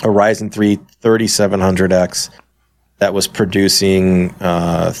Ryzen 3 3700X that was producing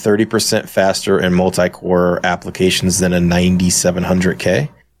 30% faster in multi-core applications than a 9700K,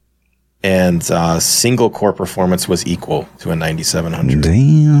 and single core performance was equal to a 9700.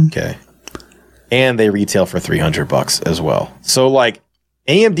 Damn. Okay, and they retail for $300 as well. So like,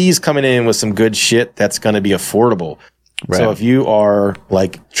 AMD's coming in with some good shit that's going to be affordable. Right. So if you are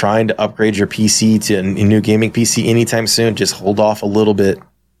like trying to upgrade your PC to a new gaming PC anytime soon, just hold off a little bit,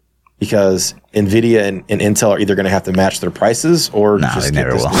 because NVIDIA and Intel are either going to have to match their prices or just get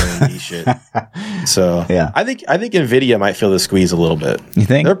this AMD shit. So yeah, I think NVIDIA might feel the squeeze a little bit. You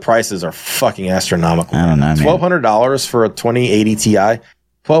think? Their prices are fucking astronomical. I don't know, $1,200 for a 2080 Ti.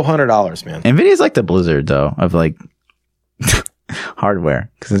 $1,200, man. NVIDIA's like the Blizzard though of like hardware,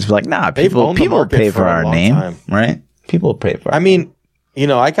 because it's like, nah, people pay for our name, right? People pay for. I mean,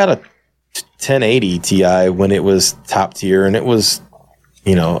 I got a 1080 Ti when it was top tier, and it was,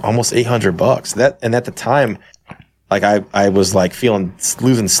 almost $800. That, and at the time, Like I was like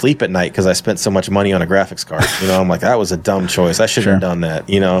losing sleep at night because I spent so much money on a graphics card. You know, I'm like, that was a dumb choice. I shouldn't have done that.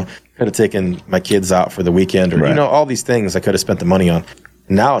 You know, could have taken my kids out for the weekend, or you know, all these things I could have spent the money on.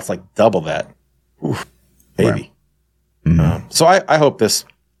 Now it's like double that. Oof, baby. Right. So I hope this,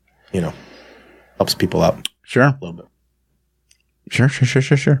 you know, helps people out. Sure, a little bit. Sure.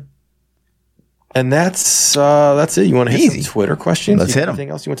 And that's it. You want to hit some Twitter questions? Let's hit them. Anything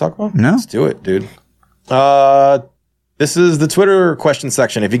else you want to talk about? No. Let's do it, dude. This is the Twitter question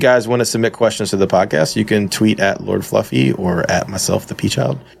section. If you guys want to submit questions to the podcast, you can tweet at Lord Fluffy or at myself,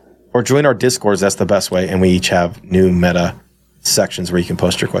 ThaPchild, or join our Discords. That's the best way. And we each have new meta sections where you can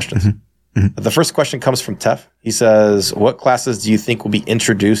post your questions. The first question comes from Tef. He says, what classes do you think will be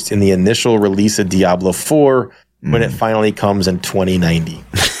introduced in the initial release of Diablo 4 when it finally comes in 2090?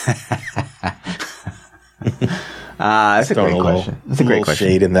 That's a great question. That's a great question.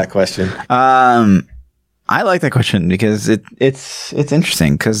 Shade in that question. I like that question because it's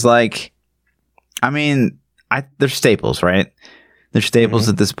interesting because, like, I mean, they're staples, right? They're staples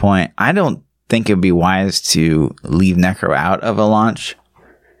at this point. I don't think it'd be wise to leave Necro out of a launch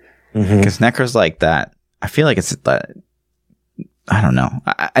because Necro's like that. I feel like it's that. I don't know.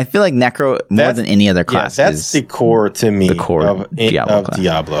 I feel like Necro more than any other class. That's the core to me. The core of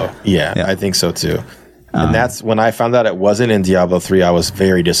Diablo. Yeah, I think so too. And that's when I found out it wasn't in Diablo 3. I was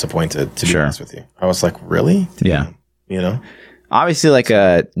very disappointed, to be honest with you. I was like, really? Yeah. You know? Obviously, like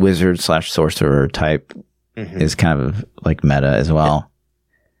a wizard/sorcerer type is kind of like meta as well.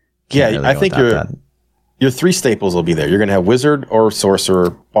 Can't really I think your three staples will be there. You're going to have wizard or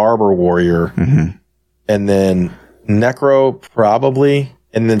sorcerer, barb or warrior, and then necro probably,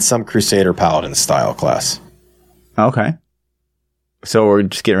 and then some crusader paladin style class. Okay. So we're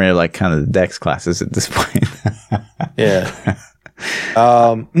just getting rid of like kind of the dex classes at this point. Yeah.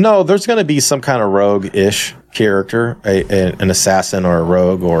 No, there's going to be some kind of rogue-ish character, an assassin or a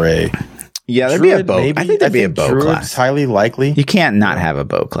rogue or a there'd be a bow. Maybe. I think there'd be a bow class. Highly likely. You can't not have a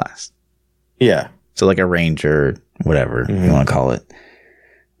bow class. Yeah. So like a ranger, whatever you want to call it.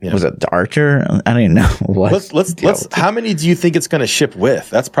 Yeah. Was it the archer? I don't even know what. Let's. How many do you think it's going to ship with?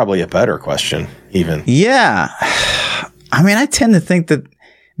 That's probably a better question, even. Yeah. I mean, I tend to think that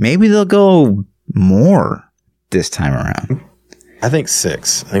maybe they'll go more this time around. I think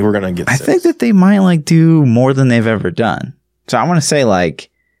 6. I think we're going to get 6. I think that they might like do more than they've ever done. So I want to say like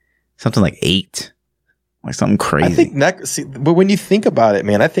something like 8. Like something crazy. I think but when you think about it,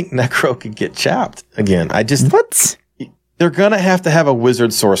 man, I think Necro could get chapped again. What? They're going to have a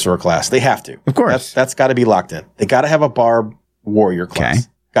wizard sorcerer class. They have to. Of course. That's got to be locked in. They got to have a barb warrior class. Okay.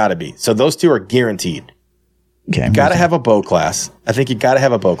 Got to be. So those two are guaranteed. Okay. You got to have a bow class. I think you got to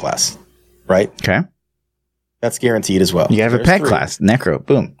have a bow class. Right? Okay. That's guaranteed as well. You got to have a pet class. Necro.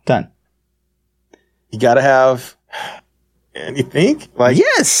 Boom. Done. You got to have... And you think? Like,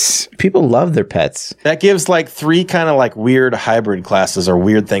 yes. People love their pets. That gives like 3 kind of like weird hybrid classes or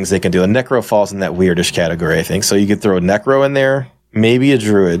weird things they can do. And Necro falls in that weirdish category, I think. So you could throw Necro in there, maybe a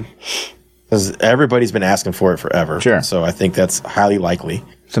Druid, because everybody's been asking for it forever. Sure. So I think that's highly likely.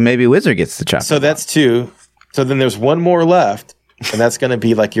 So maybe Wizard gets the chop. So that's 2. So then there's 1 more left, and that's going to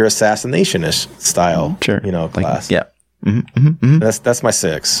be like your assassination-ish style, class. Yeah. That's my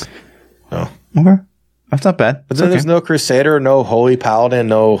 6. So. Okay. That's not bad. But then there's no Crusader, no Holy Paladin,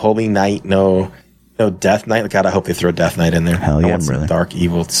 no Holy Knight, no Death Knight. God, I hope they throw Death Knight in there. Hell yeah, really. Dark,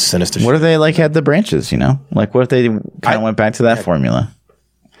 evil, sinister shit. What if they like had the branches, Like what if they kind of went back to that formula?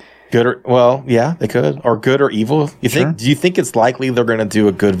 Good yeah, they could. Or good or evil. Do you think it's likely they're going to do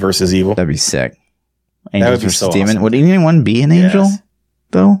a good versus evil? That'd be sick. Angels versus so demon. Awesome. Would anyone be an angel,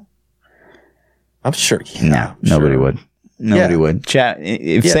 though? I'm sure. Yeah, no, nobody would. Nobody would. Chat.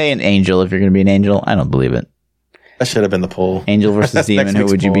 Say an angel if you're going to be an angel. I don't believe it. That should have been the poll. Angel versus demon. Who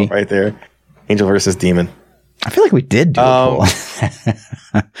would you be? Right there. Angel versus demon. I feel like we did do a poll.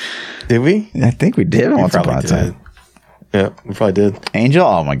 Did we? I think we did once upon a time. Yeah, we probably did. Angel?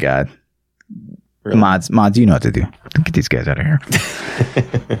 Oh my god. Really? Mods, you know what to do. Get these guys out of here.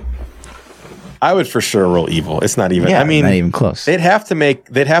 I would for sure roll evil. It's not even. I mean, not even close. They'd have to make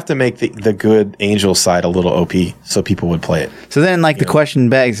the good angel side a little OP so people would play it. So then, like the question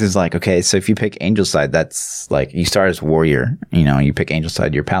begs is like, okay, so if you pick angel side, that's like you start as warrior. You pick angel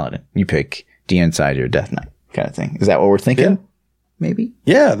side, you're paladin. You pick demon side, you're death knight, kind of thing. Is that what we're thinking? Yeah. Maybe.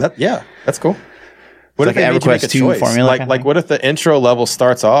 Yeah. That's cool. What if they made you make a choice? Formula like what if the intro level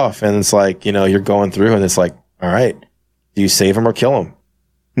starts off and it's like you're going through and it's like, all right, do you save him or kill him?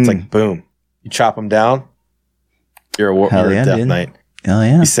 It's like boom. You chop them down, you're a Death Knight. Hell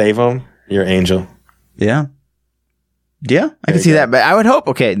yeah. You save them, you're an angel. Yeah. Yeah, I can see that. But I would hope,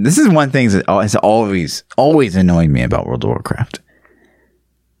 okay, this is one thing that has always annoyed me about World of Warcraft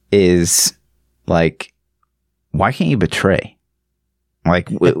is, like, why can't you betray? Like,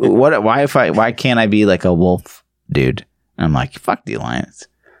 why can't I be like a wolf dude? And I'm like, fuck the Alliance.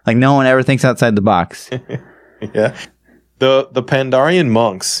 Like, no one ever thinks outside the box. Yeah. The Pandarian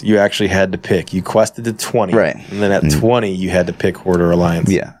monks, you actually had to pick. You quested to 20. Right. And then at 20, you had to pick Horde or Alliance.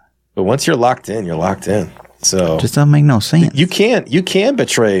 Yeah. But once you're locked in, you're locked in. So just doesn't make no sense. You can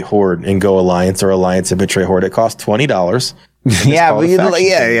betray Horde and go Alliance, or Alliance and betray Horde. It costs $20. Yeah, but no,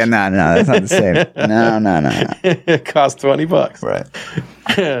 that's not the same. No. It costs $20. Right.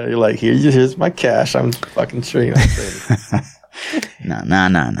 You're like, here's my cash. I'm fucking sure you're not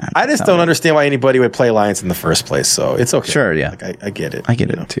No. I just don't understand why anybody would play Alliance in the first place. So it's okay. Sure, yeah. Like, I get it. I get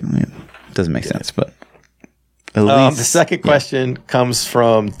it too. It doesn't make sense, but at least, the second question comes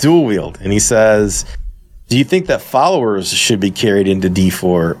from Dual Wield, and he says, do you think that followers should be carried into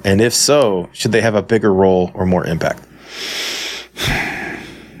D4? And if so, should they have a bigger role or more impact?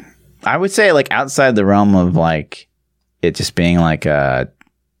 I would say, like, outside the realm of, like, it just being like a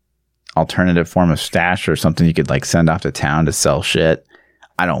alternative form of stash or something you could, like, send off to town to sell shit,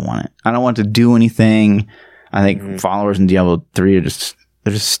 I don't want it. I don't want to do anything. I think followers in Diablo 3 are just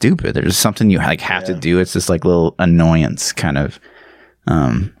stupid. They're just something you, like, have to do. It's just, like, little annoyance kind of.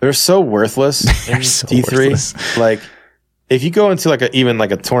 They're so worthless in D3. Worthless. Like, if you go into like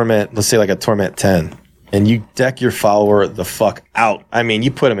a Torment, let's say like a Torment 10, and you deck your follower the fuck out. I mean,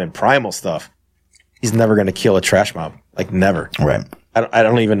 you put him in primal stuff. He's never going to kill a trash mob. Like, never. Right. I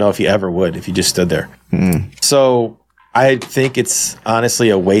don't even know if he ever would if he just stood there. So I think it's honestly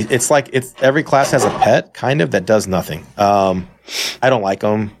a waste. It's like every class has a pet kind of that does nothing. I don't like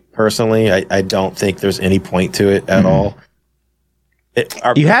them personally. I don't think there's any point to it at all.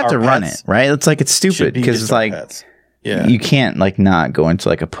 You have to run it, right? It's like, it's stupid because it's like, you can't, like, not go into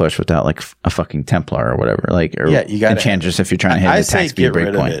like a push without like a fucking Templar or whatever, like, or you got Enchantress if you're trying to hit the attack speed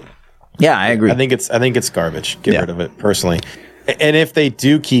breakpoint. Yeah, I agree. I think it's garbage. Get rid of it personally. And if they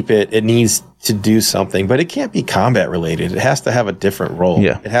do keep it, it needs to do something, but it can't be combat related. It has to have a different role.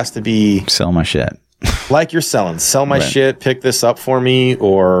 Yeah, it has to be sell my shit, like you're selling. Sell my shit. Pick this up for me,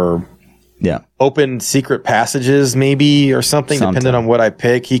 or open secret passages maybe, or something. Depending on what I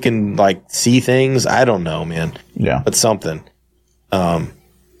pick, he can, like, see things. I don't know, man. Yeah, but something.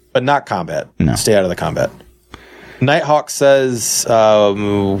 But not combat. No. Stay out of the combat. Nighthawk says,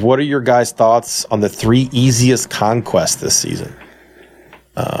 what are your guys' thoughts on the 3 easiest conquests this season?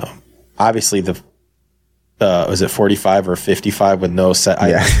 Obviously, was it 45 or 55 with no set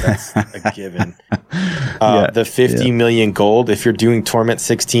items? That's a given. The 50 million gold, if you're doing Torment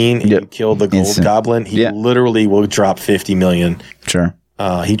 16 and you kill the gold goblin, he literally will drop 50 million. Sure.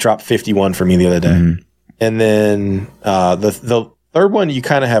 He dropped 51 for me the other day. And then the third one, you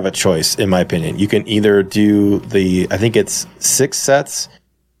kind of have a choice, in my opinion. You can either do I think it's 6 sets,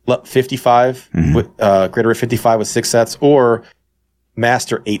 55, with greater 55 with 6 sets, or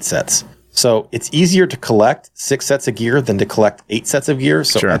master 8 sets. So it's easier to collect 6 sets of gear than to collect 8 sets of gear.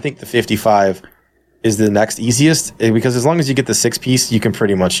 So I think the 55 is the next easiest, because as long as you get the 6 piece, you can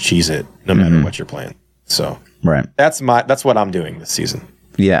pretty much cheese it no matter what you're playing. So that's what I'm doing this season.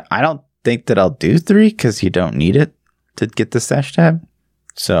 Yeah, I don't think that I'll do 3 because you don't need it to get the stash tab.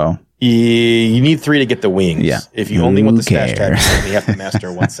 So you need 3 to get the wings. Yeah, if you only want the stash tab, you have to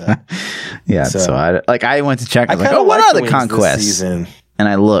master 1 set. Yeah, so I went to check. I was like, what are the conquests? And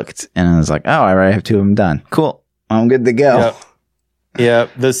I looked, and I was like, oh, I already have 2 of them done. Cool, I'm good to go. Yeah.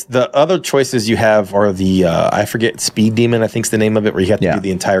 The other choices you have are the I forget, Speed Demon, I think is the name of it, where you have to do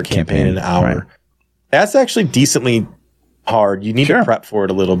the entire campaign in an hour. Right. That's actually decently hard. You need to prep for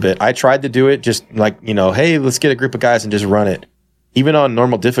it a little bit. I tried to do it just like, hey, let's get a group of guys and just run it. Even on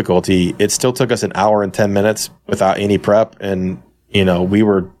normal difficulty, it still took us an hour and 10 minutes without any prep, and we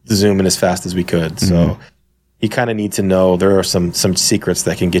were zooming as fast as we could. So you kind of need to know there are some secrets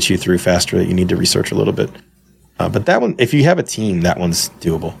that can get you through faster that you need to research a little bit. But that one, if you have a team, that one's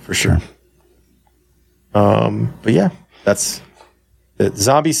doable for sure. But yeah, that's it.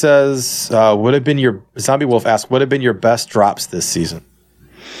 Zombie says, Zombie Wolf asks, what have been your best drops this season?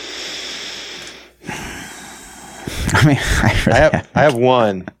 I mean, I have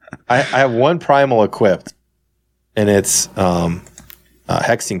one. I have one primal equipped, and it's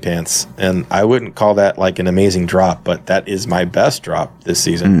hexing pants, and I wouldn't call that like an amazing drop, but that is my best drop this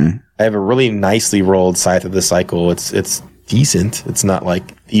season. I have a really nicely rolled Scythe of the Cycle. It's decent. It's not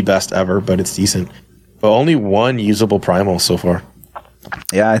like the best ever, but it's decent. But only one usable primal so far.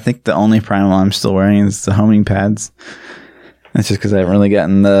 Yeah, I think the only primal I'm still wearing is the homing pads. That's just because I haven't really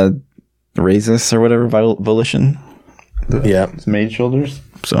gotten the Raisus or whatever Volition. It's Mage shoulders.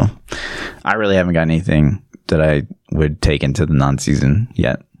 So I really haven't got anything that I would take into the non-season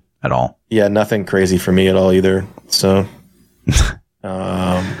yet at all. Yeah, nothing crazy for me at all either. So,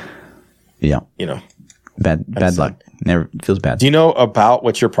 yeah, bad luck. Never feels bad. Do you know about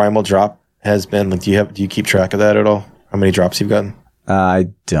what your primal drop has been? Like, do you keep track of that at all? How many drops you've gotten? I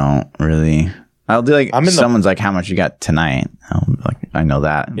don't really. I'll do like someone's like, how much you got tonight? I know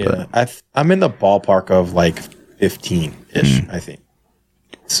that. Yeah, but. I'm in the ballpark of like 15-ish, I think.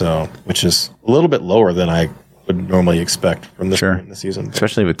 So, which is a little bit lower than I would normally expect from this point in the season.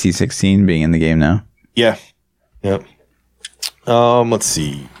 Especially with T16 being in the game now. Yeah. Yep. Let's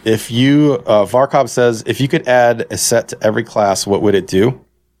see. If you, Varkov says, if you could add a set to every class, what would it do?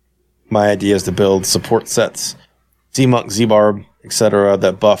 My idea is to build support sets, Z-Monk, Z-Barb, etc.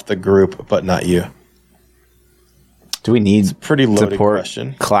 that buff the group, but not you. Do we need it's a pretty loaded support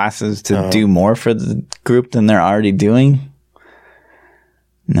question. Classes to do more for the group than they're already doing?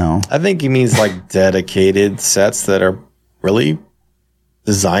 No. I think he means like dedicated sets that are really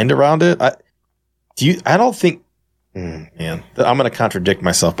designed around it. I don't think, man, I'm going to contradict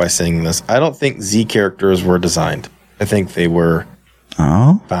myself by saying this. I don't think Z characters were designed. I think they were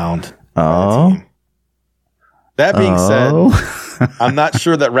found. By the team. That being said, I'm not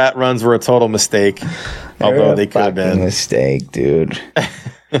sure that rat runs were a total mistake, although they could have been. Mistake, dude.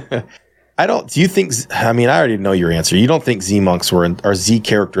 Do you think, I mean, I already know your answer. You don't think Z-Monks or Z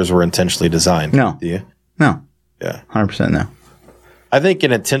characters were intentionally designed, no. do you? No. Yeah. 100% no. I think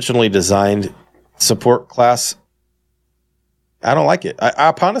an intentionally designed support class, I don't like it.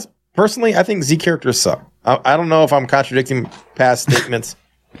 Personally, I think Z characters suck. I don't know if I'm contradicting past statements,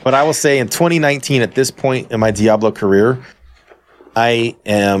 but I will say in 2019, at this point in my Diablo career, I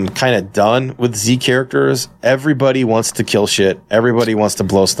am kind of done with Z characters. Everybody wants to kill shit. Everybody wants to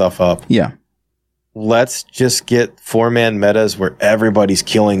blow stuff up. Yeah. Let's just get 4-man metas where everybody's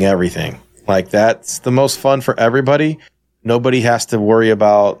killing everything. Like, that's the most fun for everybody. Nobody has to worry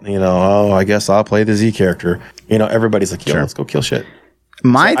about, I guess I'll play the Z character. Everybody's like, let's go kill shit.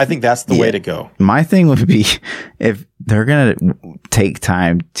 I think that's the way to go. My thing would be if they're going to take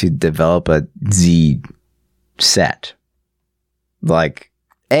time to develop a Z set. Like,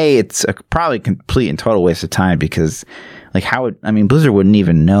 it's a probably complete and total waste of time because, like, Blizzard wouldn't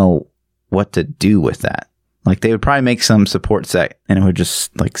even know what to do with that. Like, they would probably make some support set and it would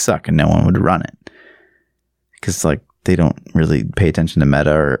just, like, suck and no one would run it. Because, like, they don't really pay attention to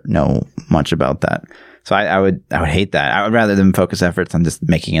meta or know much about that. So I would hate that. I would rather them focus efforts on just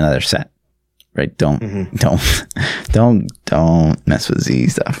making another set. Right? Don't mess with Z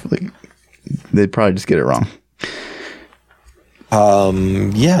stuff. Like, they'd probably just get it wrong.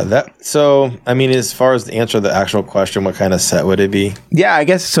 So I mean, as far as the answer to the actual question, what kind of set would it be? Yeah, I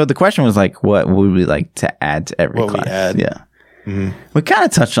guess so. The question was like, what would we like to add to every class? We add? Yeah. Mm-hmm. We kind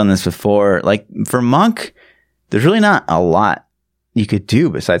of touched on this before. Like, for Monk, there's really not a lot you could do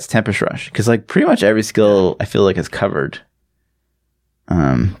besides Tempest Rush because, like, pretty much every skill I feel like is covered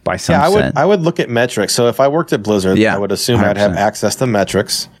by some set. I would look at metrics. So if I worked at Blizzard, I would assume 100%. I'd have access to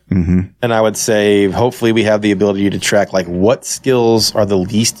metrics. Mm-hmm. And I would say, hopefully we have the ability to track, like, what skills are the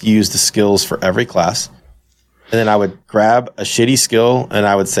least used skills for every class. And then I would grab a shitty skill and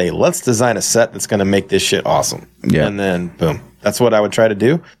I would say, let's design a set that's going to make this shit awesome. Yeah. And then, boom. That's what I would try to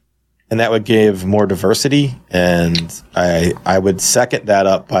do. And that would give more diversity. And I would second that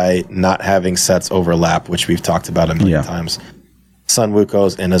up by not having sets overlap, which we've talked about a million times. Sun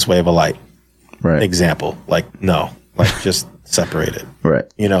Wuko's in his Wave of Light. Right. Example. Like, no. Like, just separate it. Right.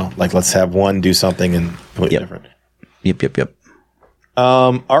 Like, let's have one do something and completely different. Yep.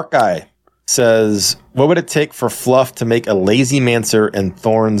 Arc Guy says, what would it take for Fluff to make a Lazy Mancer and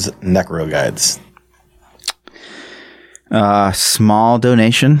Thorn's Necro Guides? Small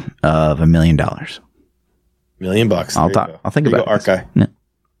donation of $1 million. $1 million. I'll think about it. Arc Guy. Yeah.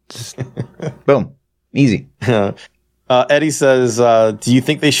 Just boom. Easy. Eddie says, do you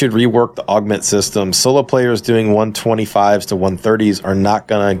think they should rework the augment system? Solo players doing 125s to 130s are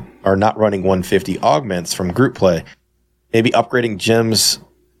not running 150 augments from group play. Maybe upgrading gems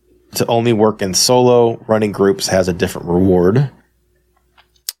to only work in solo. Running groups has a different reward.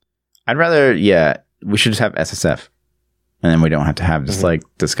 I'd rather, we should just have SSF. And then we don't have to have this like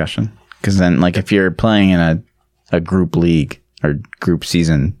discussion. Because then, like, if you're playing in a group league or group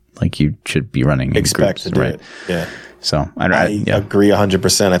season, like, you should be running expect groups, to do right? it. Yeah. So I agree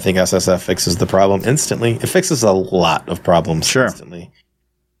 100%. I think SSF fixes the problem instantly. It fixes a lot of problems instantly.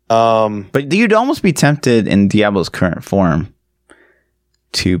 But you'd almost be tempted in Diablo's current form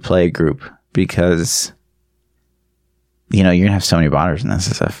to play a group because, you're going to have so many botters in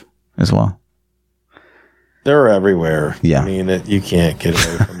SSF as well. They're everywhere. Yeah. I mean, you can't get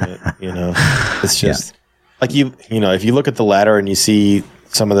away from it. It's just like if you look at the ladder and you see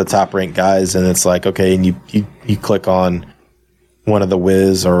some of the top ranked guys, and it's like, okay, and you click on one of the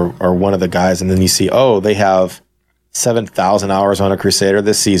Wiz or one of the guys, and then you see, oh, they have 7,000 hours on a Crusader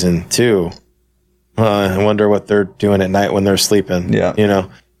this season too. I wonder what they're doing at night when they're sleeping. Yeah. So,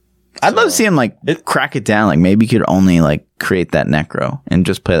 I'd love to see him crack it down. Like maybe you could only create that necro and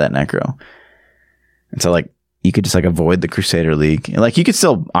just play that necro. And so you could just avoid the Crusader League. You could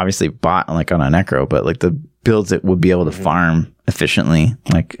still obviously bot on a necro, but the builds that would be able to farm efficiently,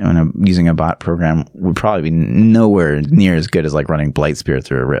 using a bot program, would probably be nowhere near as good as running Blight Spear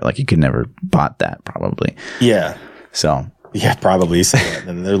through a Rit. You could never bot that probably. Yeah. So yeah, probably. So,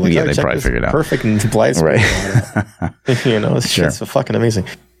 and they're like, they probably figured it out. Perfect Blight Spear. Right. It's fucking amazing.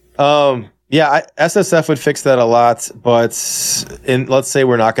 SSF would fix that a lot, but let's say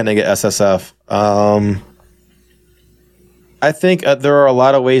we're not going to get SSF. I think there are a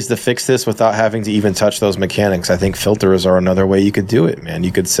lot of ways to fix this without having to even touch those mechanics. I think filters are another way you could do it, man.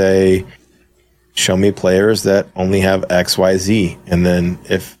 You could say, show me players that only have X, Y, Z. And then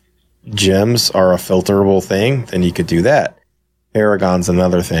if gems are a filterable thing, then you could do that. Paragon's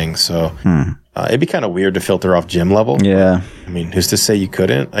another thing. So it'd be kind of weird to filter off gem level. Yeah. I mean, who's to say you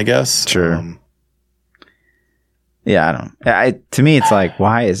couldn't, I guess? Sure. I don't. To me, it's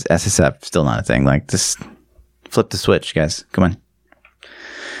why is SSF still not a thing? Just flip the switch, guys. Come on.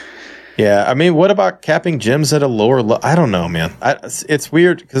 Yeah, I mean, what about capping gems at a lower level? I don't know, man. It's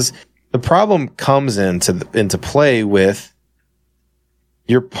weird because the problem comes into play with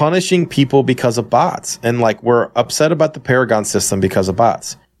you're punishing people because of bots. And we're upset about the Paragon system because of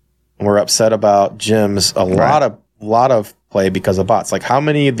bots. And we're upset about gems, a lot of play because of bots. How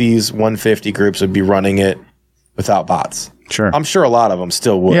many of these 150 groups would be running it without bots? Sure. I'm sure a lot of them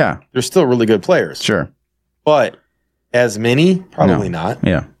still would. Yeah. They're still really good players. Sure. But as many, probably not.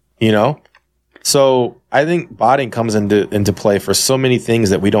 Yeah. So I think botting comes into play for so many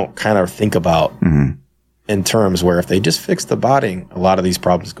things that we don't kind of think about in terms where if they just fix the botting, a lot of these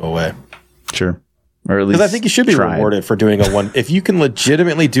problems go away. Sure. Or at least because I think you should be rewarded for doing if you can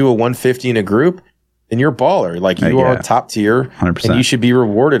legitimately do a 150 in a group, then you're a baller. You are top tier 100%. And you should be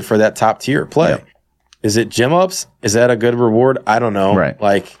rewarded for that top tier play. Yep. Is it gem ups? Is that a good reward? I don't know. Right.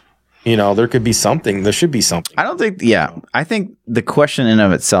 There could be something. There should be something. I don't think, I think the question in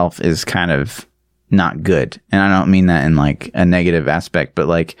of itself is kind of not good. And I don't mean that in a negative aspect,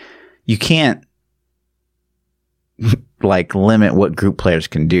 but you can't limit what group players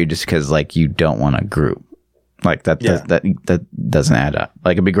can do just because you don't want a group. That doesn't add up.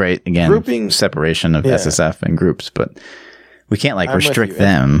 It'd be great, again, grouping, separation of SSF and groups, but we can't restrict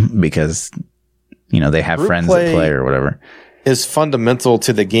them because, they have friends that play or whatever. Is fundamental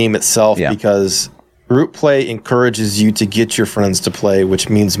to the game itself because group play encourages you to get your friends to play, which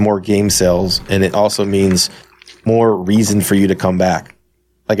means more game sales, and it also means more reason for you to come back.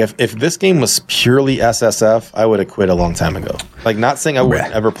 If this game was purely SSF, I would have quit a long time ago. Not saying I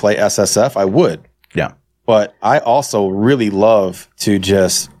wouldn't ever play SSF, I would. Yeah. But I also really love to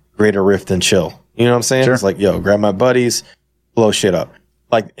just Greater Rift and chill. You know what I'm saying? Sure. It's grab my buddies, blow shit up.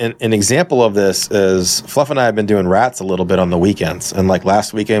 An example of this is Fluff and I have been doing rats a little bit on the weekends. And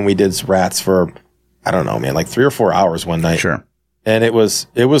last weekend we did rats for, I don't know, man, 3 or 4 hours one night. Sure. And it was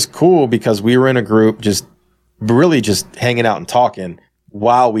cool because we were in a group just really just hanging out and talking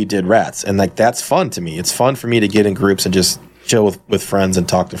while we did rats. And that's fun to me. It's fun for me to get in groups and just chill with friends and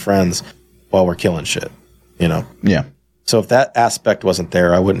talk to friends while we're killing shit, Yeah. So if that aspect wasn't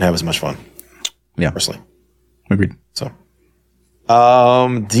there, I wouldn't have as much fun. Yeah. Personally. Agreed. So.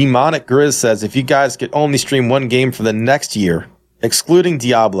 Demonic Grizz says, if you guys could only stream one game for the next year, excluding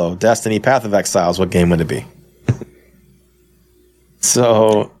Diablo, Destiny, Path of Exiles, what game would it be?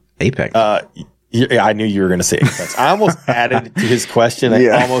 So Apex. Yeah, I knew you were going to say Apex. I almost added to his question. I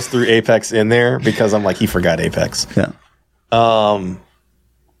almost threw Apex in there because I'm he forgot Apex. Yeah. I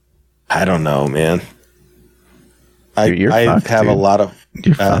don't know, man. You're I fucked, have dude. a lot of.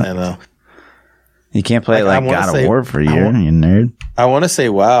 I don't know. You can't play God of War for a year, you nerd. I want to say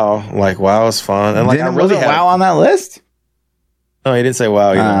WoW. WoW is fun. And I really WoW on that list? Oh, he didn't say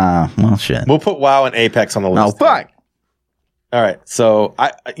WoW either. Well, shit. We'll put WoW and Apex on the list. Oh, fuck. All right. So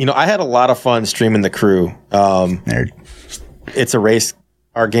I had a lot of fun streaming the crew. Nerd. It's a race.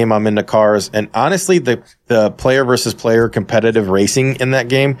 Our game, I'm into cars, and honestly, the player versus player competitive racing in that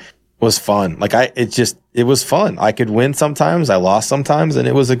game was fun. It was fun. I could win sometimes, I lost sometimes, and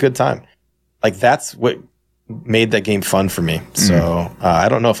it was a good time. That's what made that game fun for me. So I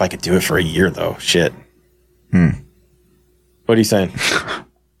don't know if I could do it for a year though. Shit. What are you saying?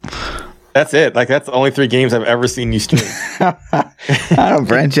 That's it. Like, that's the only 3 games I've ever seen you stream. I don't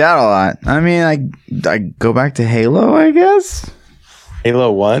branch out a lot. I mean, I go back to Halo, I guess.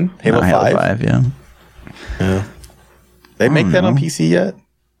 Halo 1? Halo 5? Halo 5, yeah. Yeah. They make that on PC yet?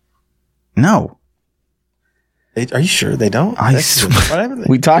 No. Are you sure they don't?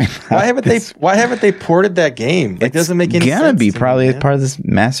 We talking. Why haven't they ported that game? It doesn't make any sense. It's gonna be probably part of this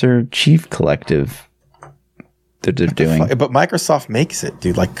Master Chief collective that they're doing. But Microsoft makes it,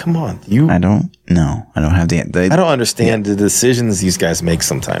 dude. Like, come on. I don't know. I don't have the. I don't understand the decisions these guys make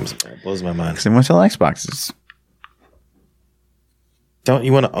sometimes. It blows my mind. Because they want to sell Xboxes. Don't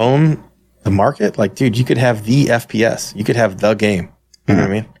you want to own the market? Like, dude, you could have the FPS. You could have the game. You know what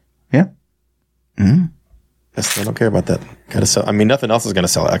I mean? Yeah. Mm-hmm. I don't care about that. Gotta sell. I mean, nothing else is going to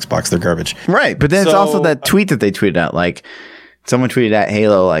sell Xbox. They're garbage. Right. But then it's also that tweet that they tweeted out. Like, someone tweeted at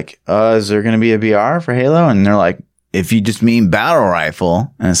Halo, like, is there going to be a VR for Halo? And they're like, if you just mean battle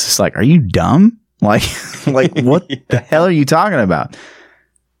rifle. And it's just like, are you dumb? Like what the hell are you talking about?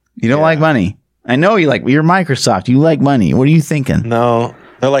 You don't like money. I know you're Microsoft. You like money. What are you thinking? No.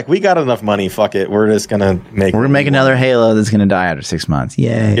 They're like, we got enough money. Fuck it. We're just going to make... We're going to make another Halo that's going to die after 6 months.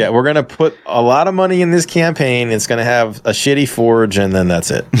 Yay. Yeah, we're going to put a lot of money in this campaign. It's going to have a shitty Forge, and then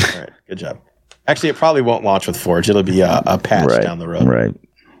that's it. All right. Good job. Actually, it probably won't launch with Forge. It'll be a patch down the road. Right.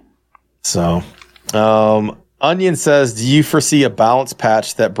 So, Onion says, do you foresee a balance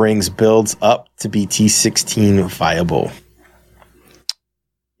patch that brings builds up to be T16 viable?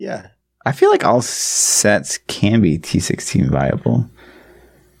 Yeah. I feel like all sets can be T16 viable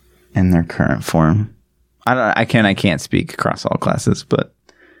in their current form. I can't speak across all classes, but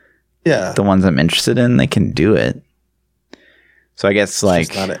yeah, the ones I'm interested in, they can do it. So I guess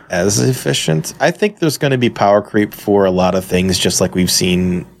it's not as efficient. I think there's going to be power creep for a lot of things, just like we've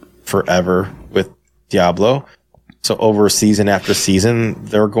seen forever with Diablo. So over season after season,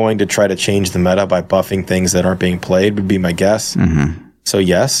 they're going to try to change the meta by buffing things that aren't being played, would be my guess. Mm-hmm. So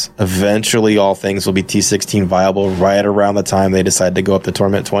yes, eventually all things will be T16 viable right around the time they decide to go up to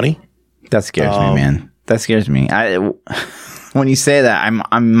Torment 20. That scares me, man. That scares me. When you say that,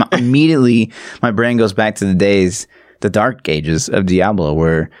 I'm immediately, my brain goes back to the dark ages of Diablo,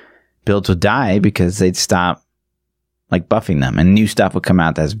 where builds would die because they'd stop like buffing them, and new stuff would come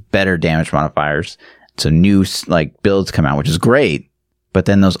out that has better damage modifiers. So new builds come out, which is great, but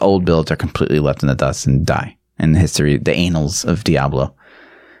then those old builds are completely left in the dust and die. In the history, the annals of Diablo.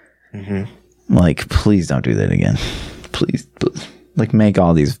 Mm-hmm. Like, please don't do that again. Please. Like, make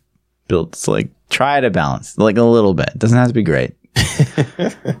all these builds, try to balance, a little bit. It doesn't have to be great.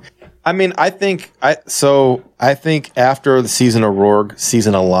 I mean, I think after the season of Rourke,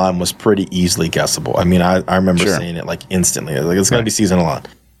 season of Lan was pretty easily guessable. I mean, I remember saying it instantly. It's going to be season of Lan.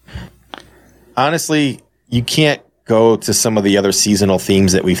 Honestly, you can't go to some of the other seasonal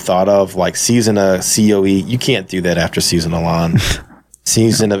themes that we've thought of, like season of COE. You can't do that after season of Lan.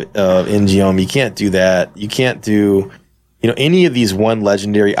 Season of Ingeom. You can't do that. You can't do, any of these one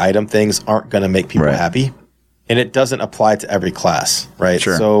legendary item things aren't going to make people happy. And it doesn't apply to every class, right?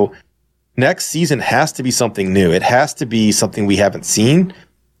 Sure. So next season has to be something new. It has to be something we haven't seen,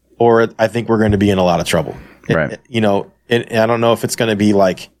 or I think we're going to be in a lot of trouble. Right. And I don't know if it's going to be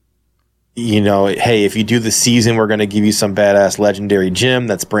like, hey, if you do the season, we're going to give you some badass legendary gem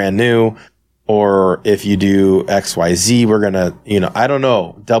that's brand new. Or if you do XYZ, we're going to, I don't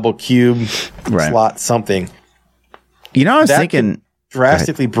know, double cube, slot something. I was thinking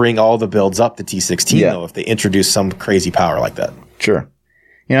drastically bring all the builds up to T16 though, if they introduce some crazy power like that. Sure.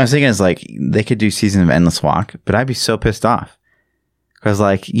 I was thinking they could do Season of Endless Walk, but I'd be so pissed off. Because,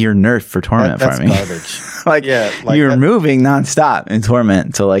 you're nerfed for Torment farming. That's garbage. You're moving nonstop in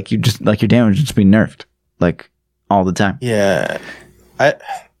Torment, so, you just, your damage would just be nerfed, all the time. Yeah.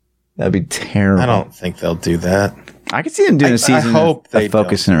 That'd be terrible. I don't think they'll do that. I could see them doing a season of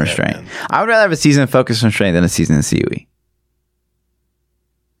Focus and Restraint. Man. I would rather have a season of Focus and Restraint than a season of COE.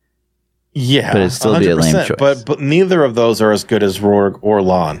 Yeah. But it'd still be a lame choice. But neither of those are as good as Rourke or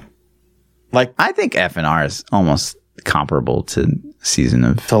Lan. I think F&R is almost comparable to season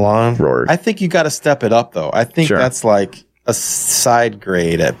of Talon. Rourke. I think you got to step it up, though. I think that's a side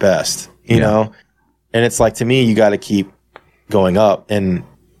grade at best, you know? And it's to me, you got to keep going up. And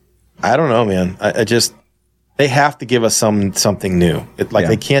I don't know, man. I just, they have to give us something new.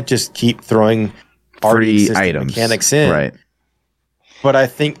 They can't just keep throwing free items mechanics in. Right. But I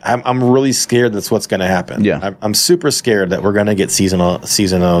think I'm really scared that's what's going to happen. Yeah. I'm super scared that we're going to get season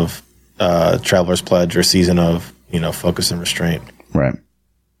of Traveler's Pledge or season of, Focus and Restraint. Right.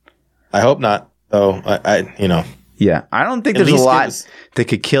 I hope not, though. Yeah. I don't think there's a lot that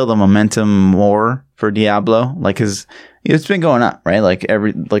could kill the momentum more for Diablo. Because It's been going up, right? Like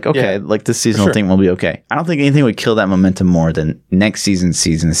like this seasonal thing will be okay. I don't think anything would kill that momentum more than next season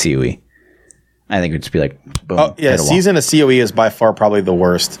of COE. I think it would just be like, boom. Oh yeah, season of COE is by far probably the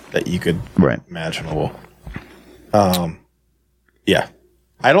worst that you could imaginable. Yeah,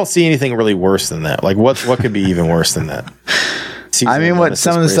 I don't see anything really worse than that. Like what could be even worse than that? I mean, what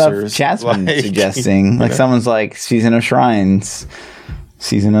some of the stuff chat's been suggesting, like someone's like season of shrines.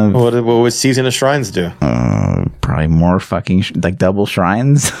 Season of what would Season of Shrines do? Probably more fucking like double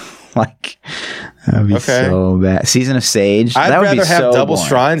shrines. Like that'd be so bad. Season of Sage. I'd that would rather be have so double boring.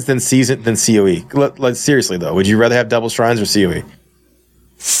 shrines than COE. Like seriously though, would you rather have double shrines or COE?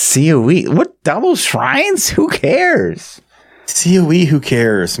 COE? What double shrines? Who cares? COE? Who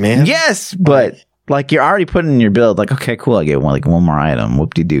cares, man? Yes, but like you're already putting in your build. Like okay, cool. I get one more item.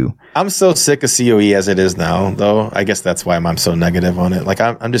 Whoop de doo. I'm so sick of COE as it is now, though. I guess that's why I'm so negative on it. Like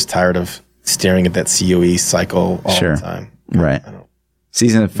I'm just tired of staring at that COE cycle all the time. Right.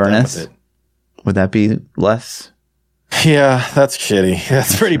 Season of Furnace. Would that be less? Yeah, that's shitty.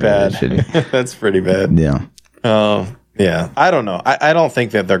 That's pretty bad. That's pretty bad. Yeah. Yeah. I don't know. I don't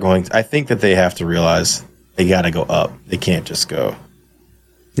think that they're going to, I think that they have to realize they got to go up. They can't just go.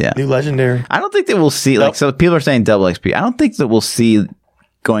 Yeah. New legendary. I don't think that we'll see like so people are saying double XP. I don't think that we'll see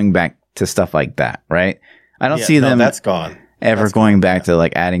going back to stuff like that, right? I don't see them that's gone. Going back to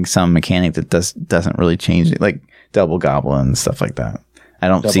like adding some mechanic that doesn't really change it, like double goblin and stuff like that. I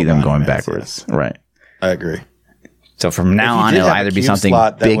don't see them going backwards. Yes. Right. I agree. So from now on it'll either be something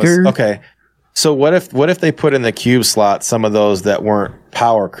bigger. Okay. So what if they put in the cube slot some of those that weren't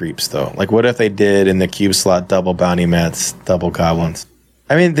power creeps though? Like what if they did in the cube slot double bounty mats, double goblins?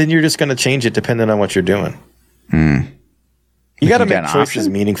 I mean, then you're just going to change it depending on what you're doing. You got to make choices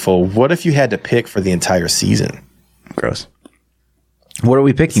meaningful. What if you had to pick for the entire season? Gross. What are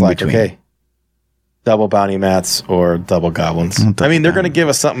we picking between? Okay, double bounty mats or double goblins. I mean, they're going to give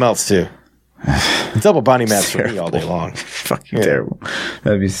us something else too. Double bounty mats for me all day long. Fucking terrible.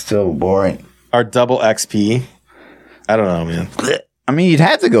 That'd be so boring. Or double XP. I don't know, man. I mean, you'd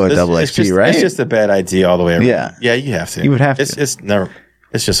have to go with double XP, right? It's just a bad idea all the way around. Yeah. Yeah, you have to. You would have to.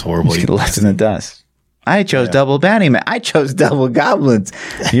 It's just horrible. It's less than it does. I chose double bounty man. I chose double goblins.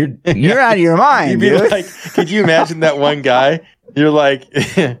 You're out of your mind, dude. Like, could you imagine that one guy? You're like,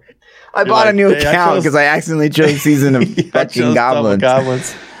 I bought a new account because I accidentally chose season of fucking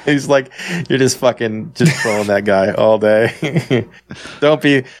goblins. He's like, you're just trolling that guy all day. Don't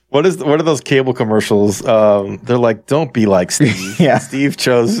be. What are those cable commercials? They're like, don't be like Steve. Yeah. Steve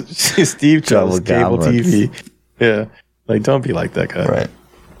chose cable TV. Yeah, like don't be like that guy. Right.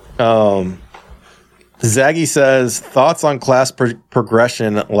 Zaggy says, thoughts on class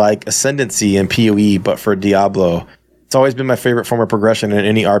progression like Ascendancy and PoE, but for Diablo. It's always been my favorite form of progression in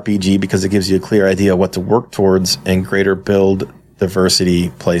any RPG because it gives you a clear idea of what to work towards and greater build diversity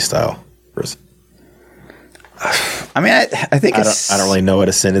playstyle. I mean, I think I don't really know what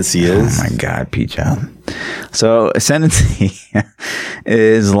Ascendancy is. Oh my God, ThaPchild. So Ascendancy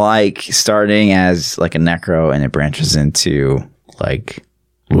is like starting as like a Necro and it branches into like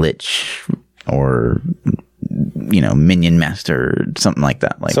Lich or Minion Master or something like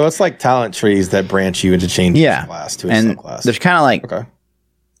that. Like, so it's like talent trees that branch you into changing class to a subclass. There's kind of like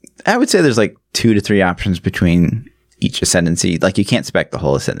I would say there's like 2 to 3 options between each Ascendancy. Like you can't spec the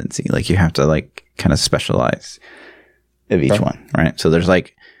whole Ascendancy. Like you have to like kind of specialize of each one, right? So there's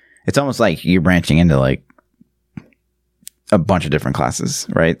like it's almost like you're branching into like a bunch of different classes,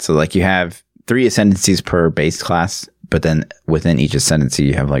 right? So like you have 3 Ascendancies per base class. But then within each Ascendancy,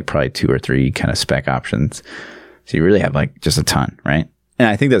 you have like probably 2 or 3 kind of spec options. So you really have like just a ton, right? And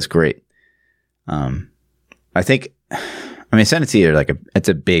I think that's great. Ascendancy are it's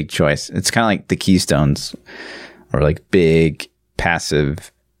a big choice. It's kind of like the Keystones or like big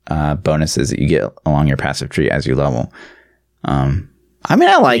passive bonuses that you get along your passive tree as you level. I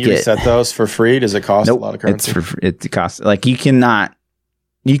like it. You set those for free? Does it cost a lot of currency? It costs like you can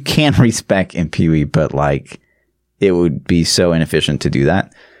respec in PoE, but like it would be so inefficient to do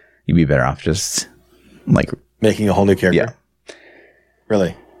that. You'd be better off just like making a whole new character. Yeah.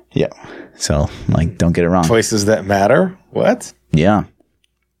 Really? Yeah. So like, don't get it wrong. Choices that matter. What? Yeah.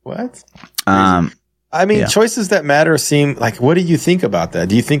 What? Choices that matter seem like. What do you think about that?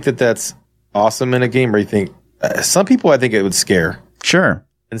 Do you think that that's awesome in a game, or you think some people? I think it would scare. Sure.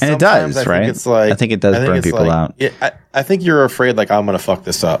 And it does, right? It's like, I think it does burn people out. Yeah, I think you're afraid like I'm going to fuck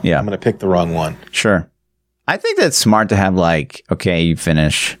this up. Yeah. I'm going to pick the wrong one. Sure. I think that's smart to have like, okay, you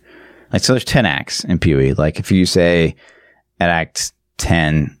finish like, so there's 10 acts in PoE. Like if you say at act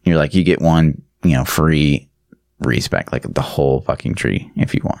 10, you're like, you get one, free respec, like the whole fucking tree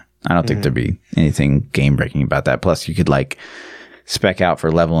if you want. I don't think there'd be anything game breaking about that. Plus, you could like spec out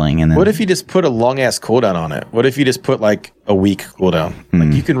for leveling, and then what if you just put a long ass cooldown on it? What if you just put like a week cooldown?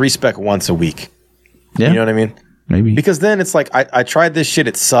 Like you can respec once a week. Yeah, you know what I mean? Maybe because then it's like I tried this shit,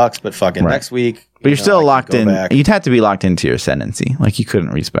 it sucks, but fucking next week. But you're still locked in. Back. You'd have to be locked into your ascendancy. Like you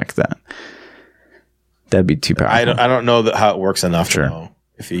couldn't respec that. That'd be too powerful. I don't know how it works enough to know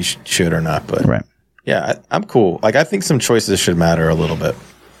if he should or not. But yeah, I'm cool. Like I think some choices should matter a little bit.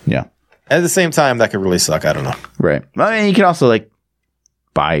 Yeah. At the same time, that could really suck. I don't know. Right. I mean, you can also like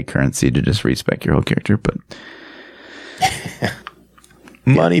buy currency to just respec your whole character, but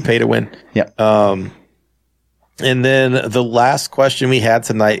money, pay to win. Yeah. And then the last question we had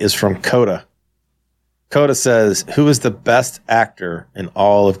tonight is from Coda. Coda says, "Who is the best actor in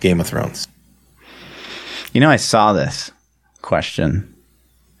all of Game of Thrones?" You know, I saw this question,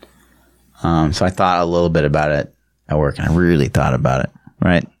 so I thought a little bit about it at work, and I really thought about it.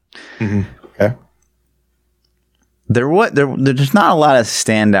 Right. Okay. There's not a lot of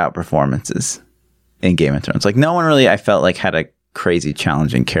standout performances in Game of Thrones. Like no one really, I felt like had a crazy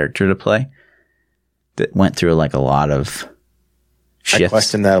challenging character to play that went through like a lot of shifts. I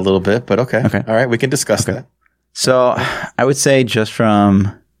questioned that a little bit, but okay. All right, we can discuss that. So I would say just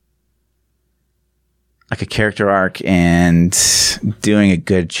from like a character arc and doing a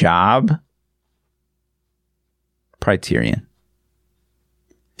good job, probably Tyrion.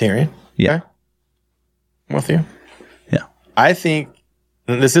 Tyrion? Yeah. Okay. I'm with you. Yeah. I think,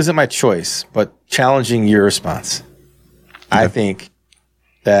 and this isn't my choice, but challenging your response. Okay. I think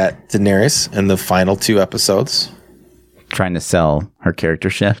that Daenerys in the final 2 episodes, trying to sell her character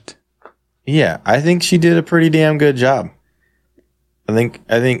shift. Yeah, I think she did a pretty damn good job. I think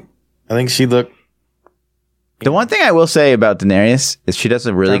she looked. The one thing I will say about Daenerys is she does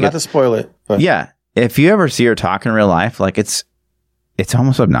a really good. Not to spoil it, but yeah, if you ever see her talk in real life, like it's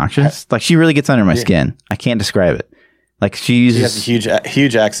almost obnoxious. Like she really gets under my skin. I can't describe it. Like she has a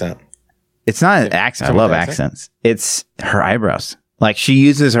huge accent. It's not an accent. I love accents. It's her eyebrows. Like she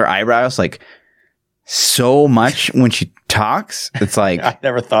uses her eyebrows like so much when she talks. It's like I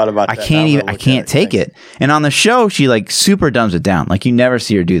never thought about that. I can't take it. And on the show, she like super dumbs it down. Like you never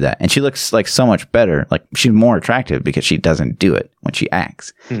see her do that. And she looks like so much better. Like she's more attractive because she doesn't do it when she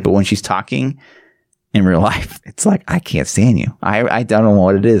acts. But when she's talking in real life, it's like I can't stand you. I don't know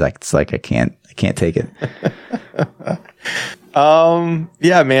what it is. It's like I can't take it.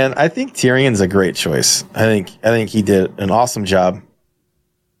 Yeah, man. I think Tyrion's a great choice. I think he did an awesome job.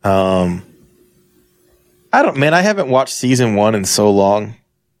 I haven't watched season 1 in so long,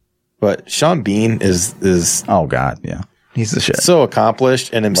 but Sean Bean is oh god, yeah, he's the shit. So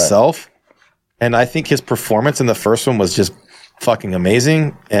accomplished in himself, and I think his performance in the first one was just fucking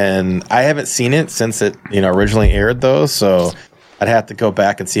amazing. And I haven't seen it since it originally aired though, so I'd have to go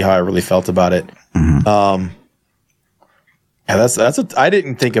back and see how I really felt about it. Yeah, I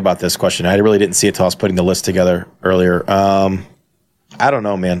didn't think about this question. I really didn't see it till I was putting the list together earlier. I don't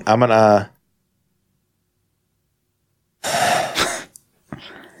know, man. I'm gonna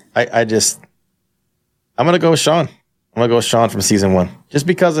go with Sean. I'm gonna go with Sean from season 1, just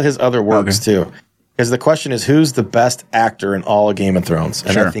because of his other works too. Because the question is, who's the best actor in all of Game of Thrones?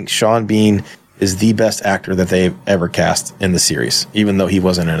 And I think Sean Bean is the best actor that they've ever cast in the series, even though he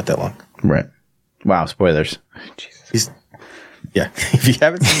wasn't in it that long. Right. Wow. Spoilers. Jesus. If you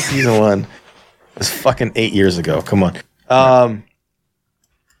haven't seen season 1, it's fucking 8 years ago. Come on.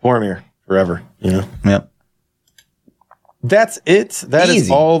 Boromir forever. Yep. That's it. That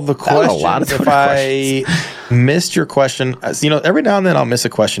is all the questions. If I missed your question, every now and then I'll miss a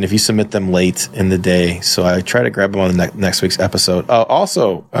question if you submit them late in the day. So I try to grab them on the next week's episode.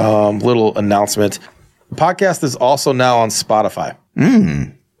 Also, little announcement. The podcast is also now on Spotify.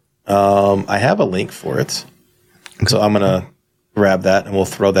 I have a link for it. So I'm going to grab that and we'll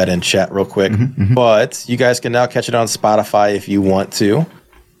throw that in chat real quick. But you guys can now catch it on Spotify if you want to.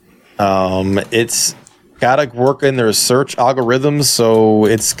 It's got to work in their search algorithms, so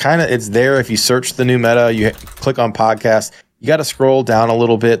it's there. If you search the new meta, you click on podcast, you got to scroll down a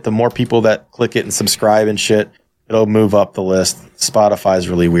little bit. The more people that click it and subscribe and shit, it'll move up the list. Spotify is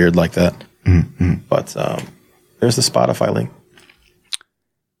really weird like that. But there's the Spotify link.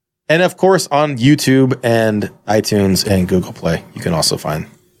 And of course on YouTube and iTunes and Google Play, you can also find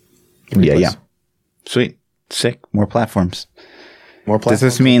yeah. Sweet. Sick. More platforms. Does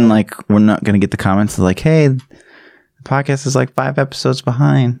this mean like we're not going to get the comments like, hey, the podcast is like 5 episodes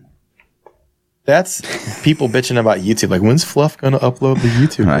behind? That's people bitching about YouTube. Like, when's Fluff going to upload the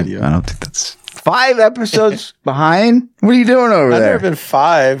YouTube video? I don't think that's 5 episodes behind? What are you doing over I've there? never been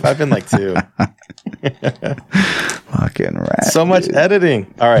 5. I've been like 2. Fucking rat. So much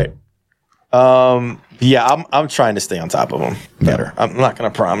editing. All right. Yeah, I'm trying to stay on top of them better. I'm not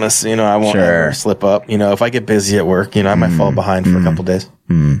going to promise, I won't ever slip up. If I get busy at work, I might fall behind for a couple days.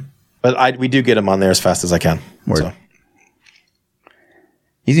 But we do get them on there as fast as I can. So.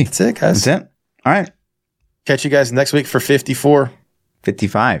 Easy. That's it, guys. That's it. All right. Catch you guys next week for 54.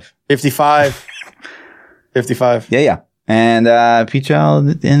 55. 55. 55. Yeah. And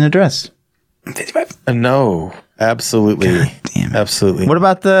ThaPchild in a dress. 55. No. Absolutely. God damn it. Absolutely. What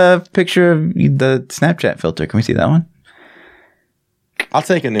about the picture of the Snapchat filter? Can we see that one? I'll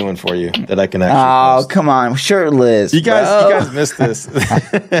take a new one for you that I can actually post. Come on. Shirtless. You guys missed this.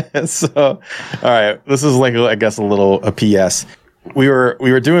 So, all right. This is like, I guess, a PS. We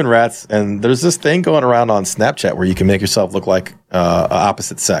were doing rats, and there's this thing going around on Snapchat where you can make yourself look like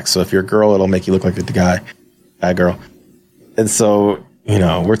opposite sex. So if you're a girl, it'll make you look like the guy girl. And so,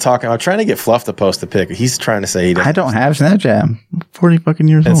 we're talking. I'm trying to get Fluff to post a pic. He's trying to say he doesn't. I don't have Snapchat. I'm 40 fucking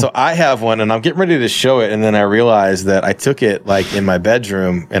years old. And so I have one, and I'm getting ready to show it, and then I realized that I took it like in my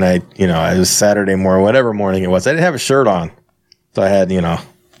bedroom, and it was Saturday morning, whatever morning it was. I didn't have a shirt on, so I had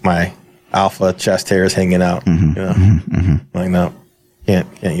my alpha chest hairs hanging out. Like, no, can't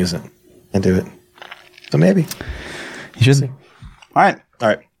use it, can't do it. So maybe you should. All right. All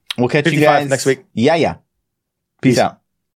right. We'll catch you guys next week. Yeah. Peace out.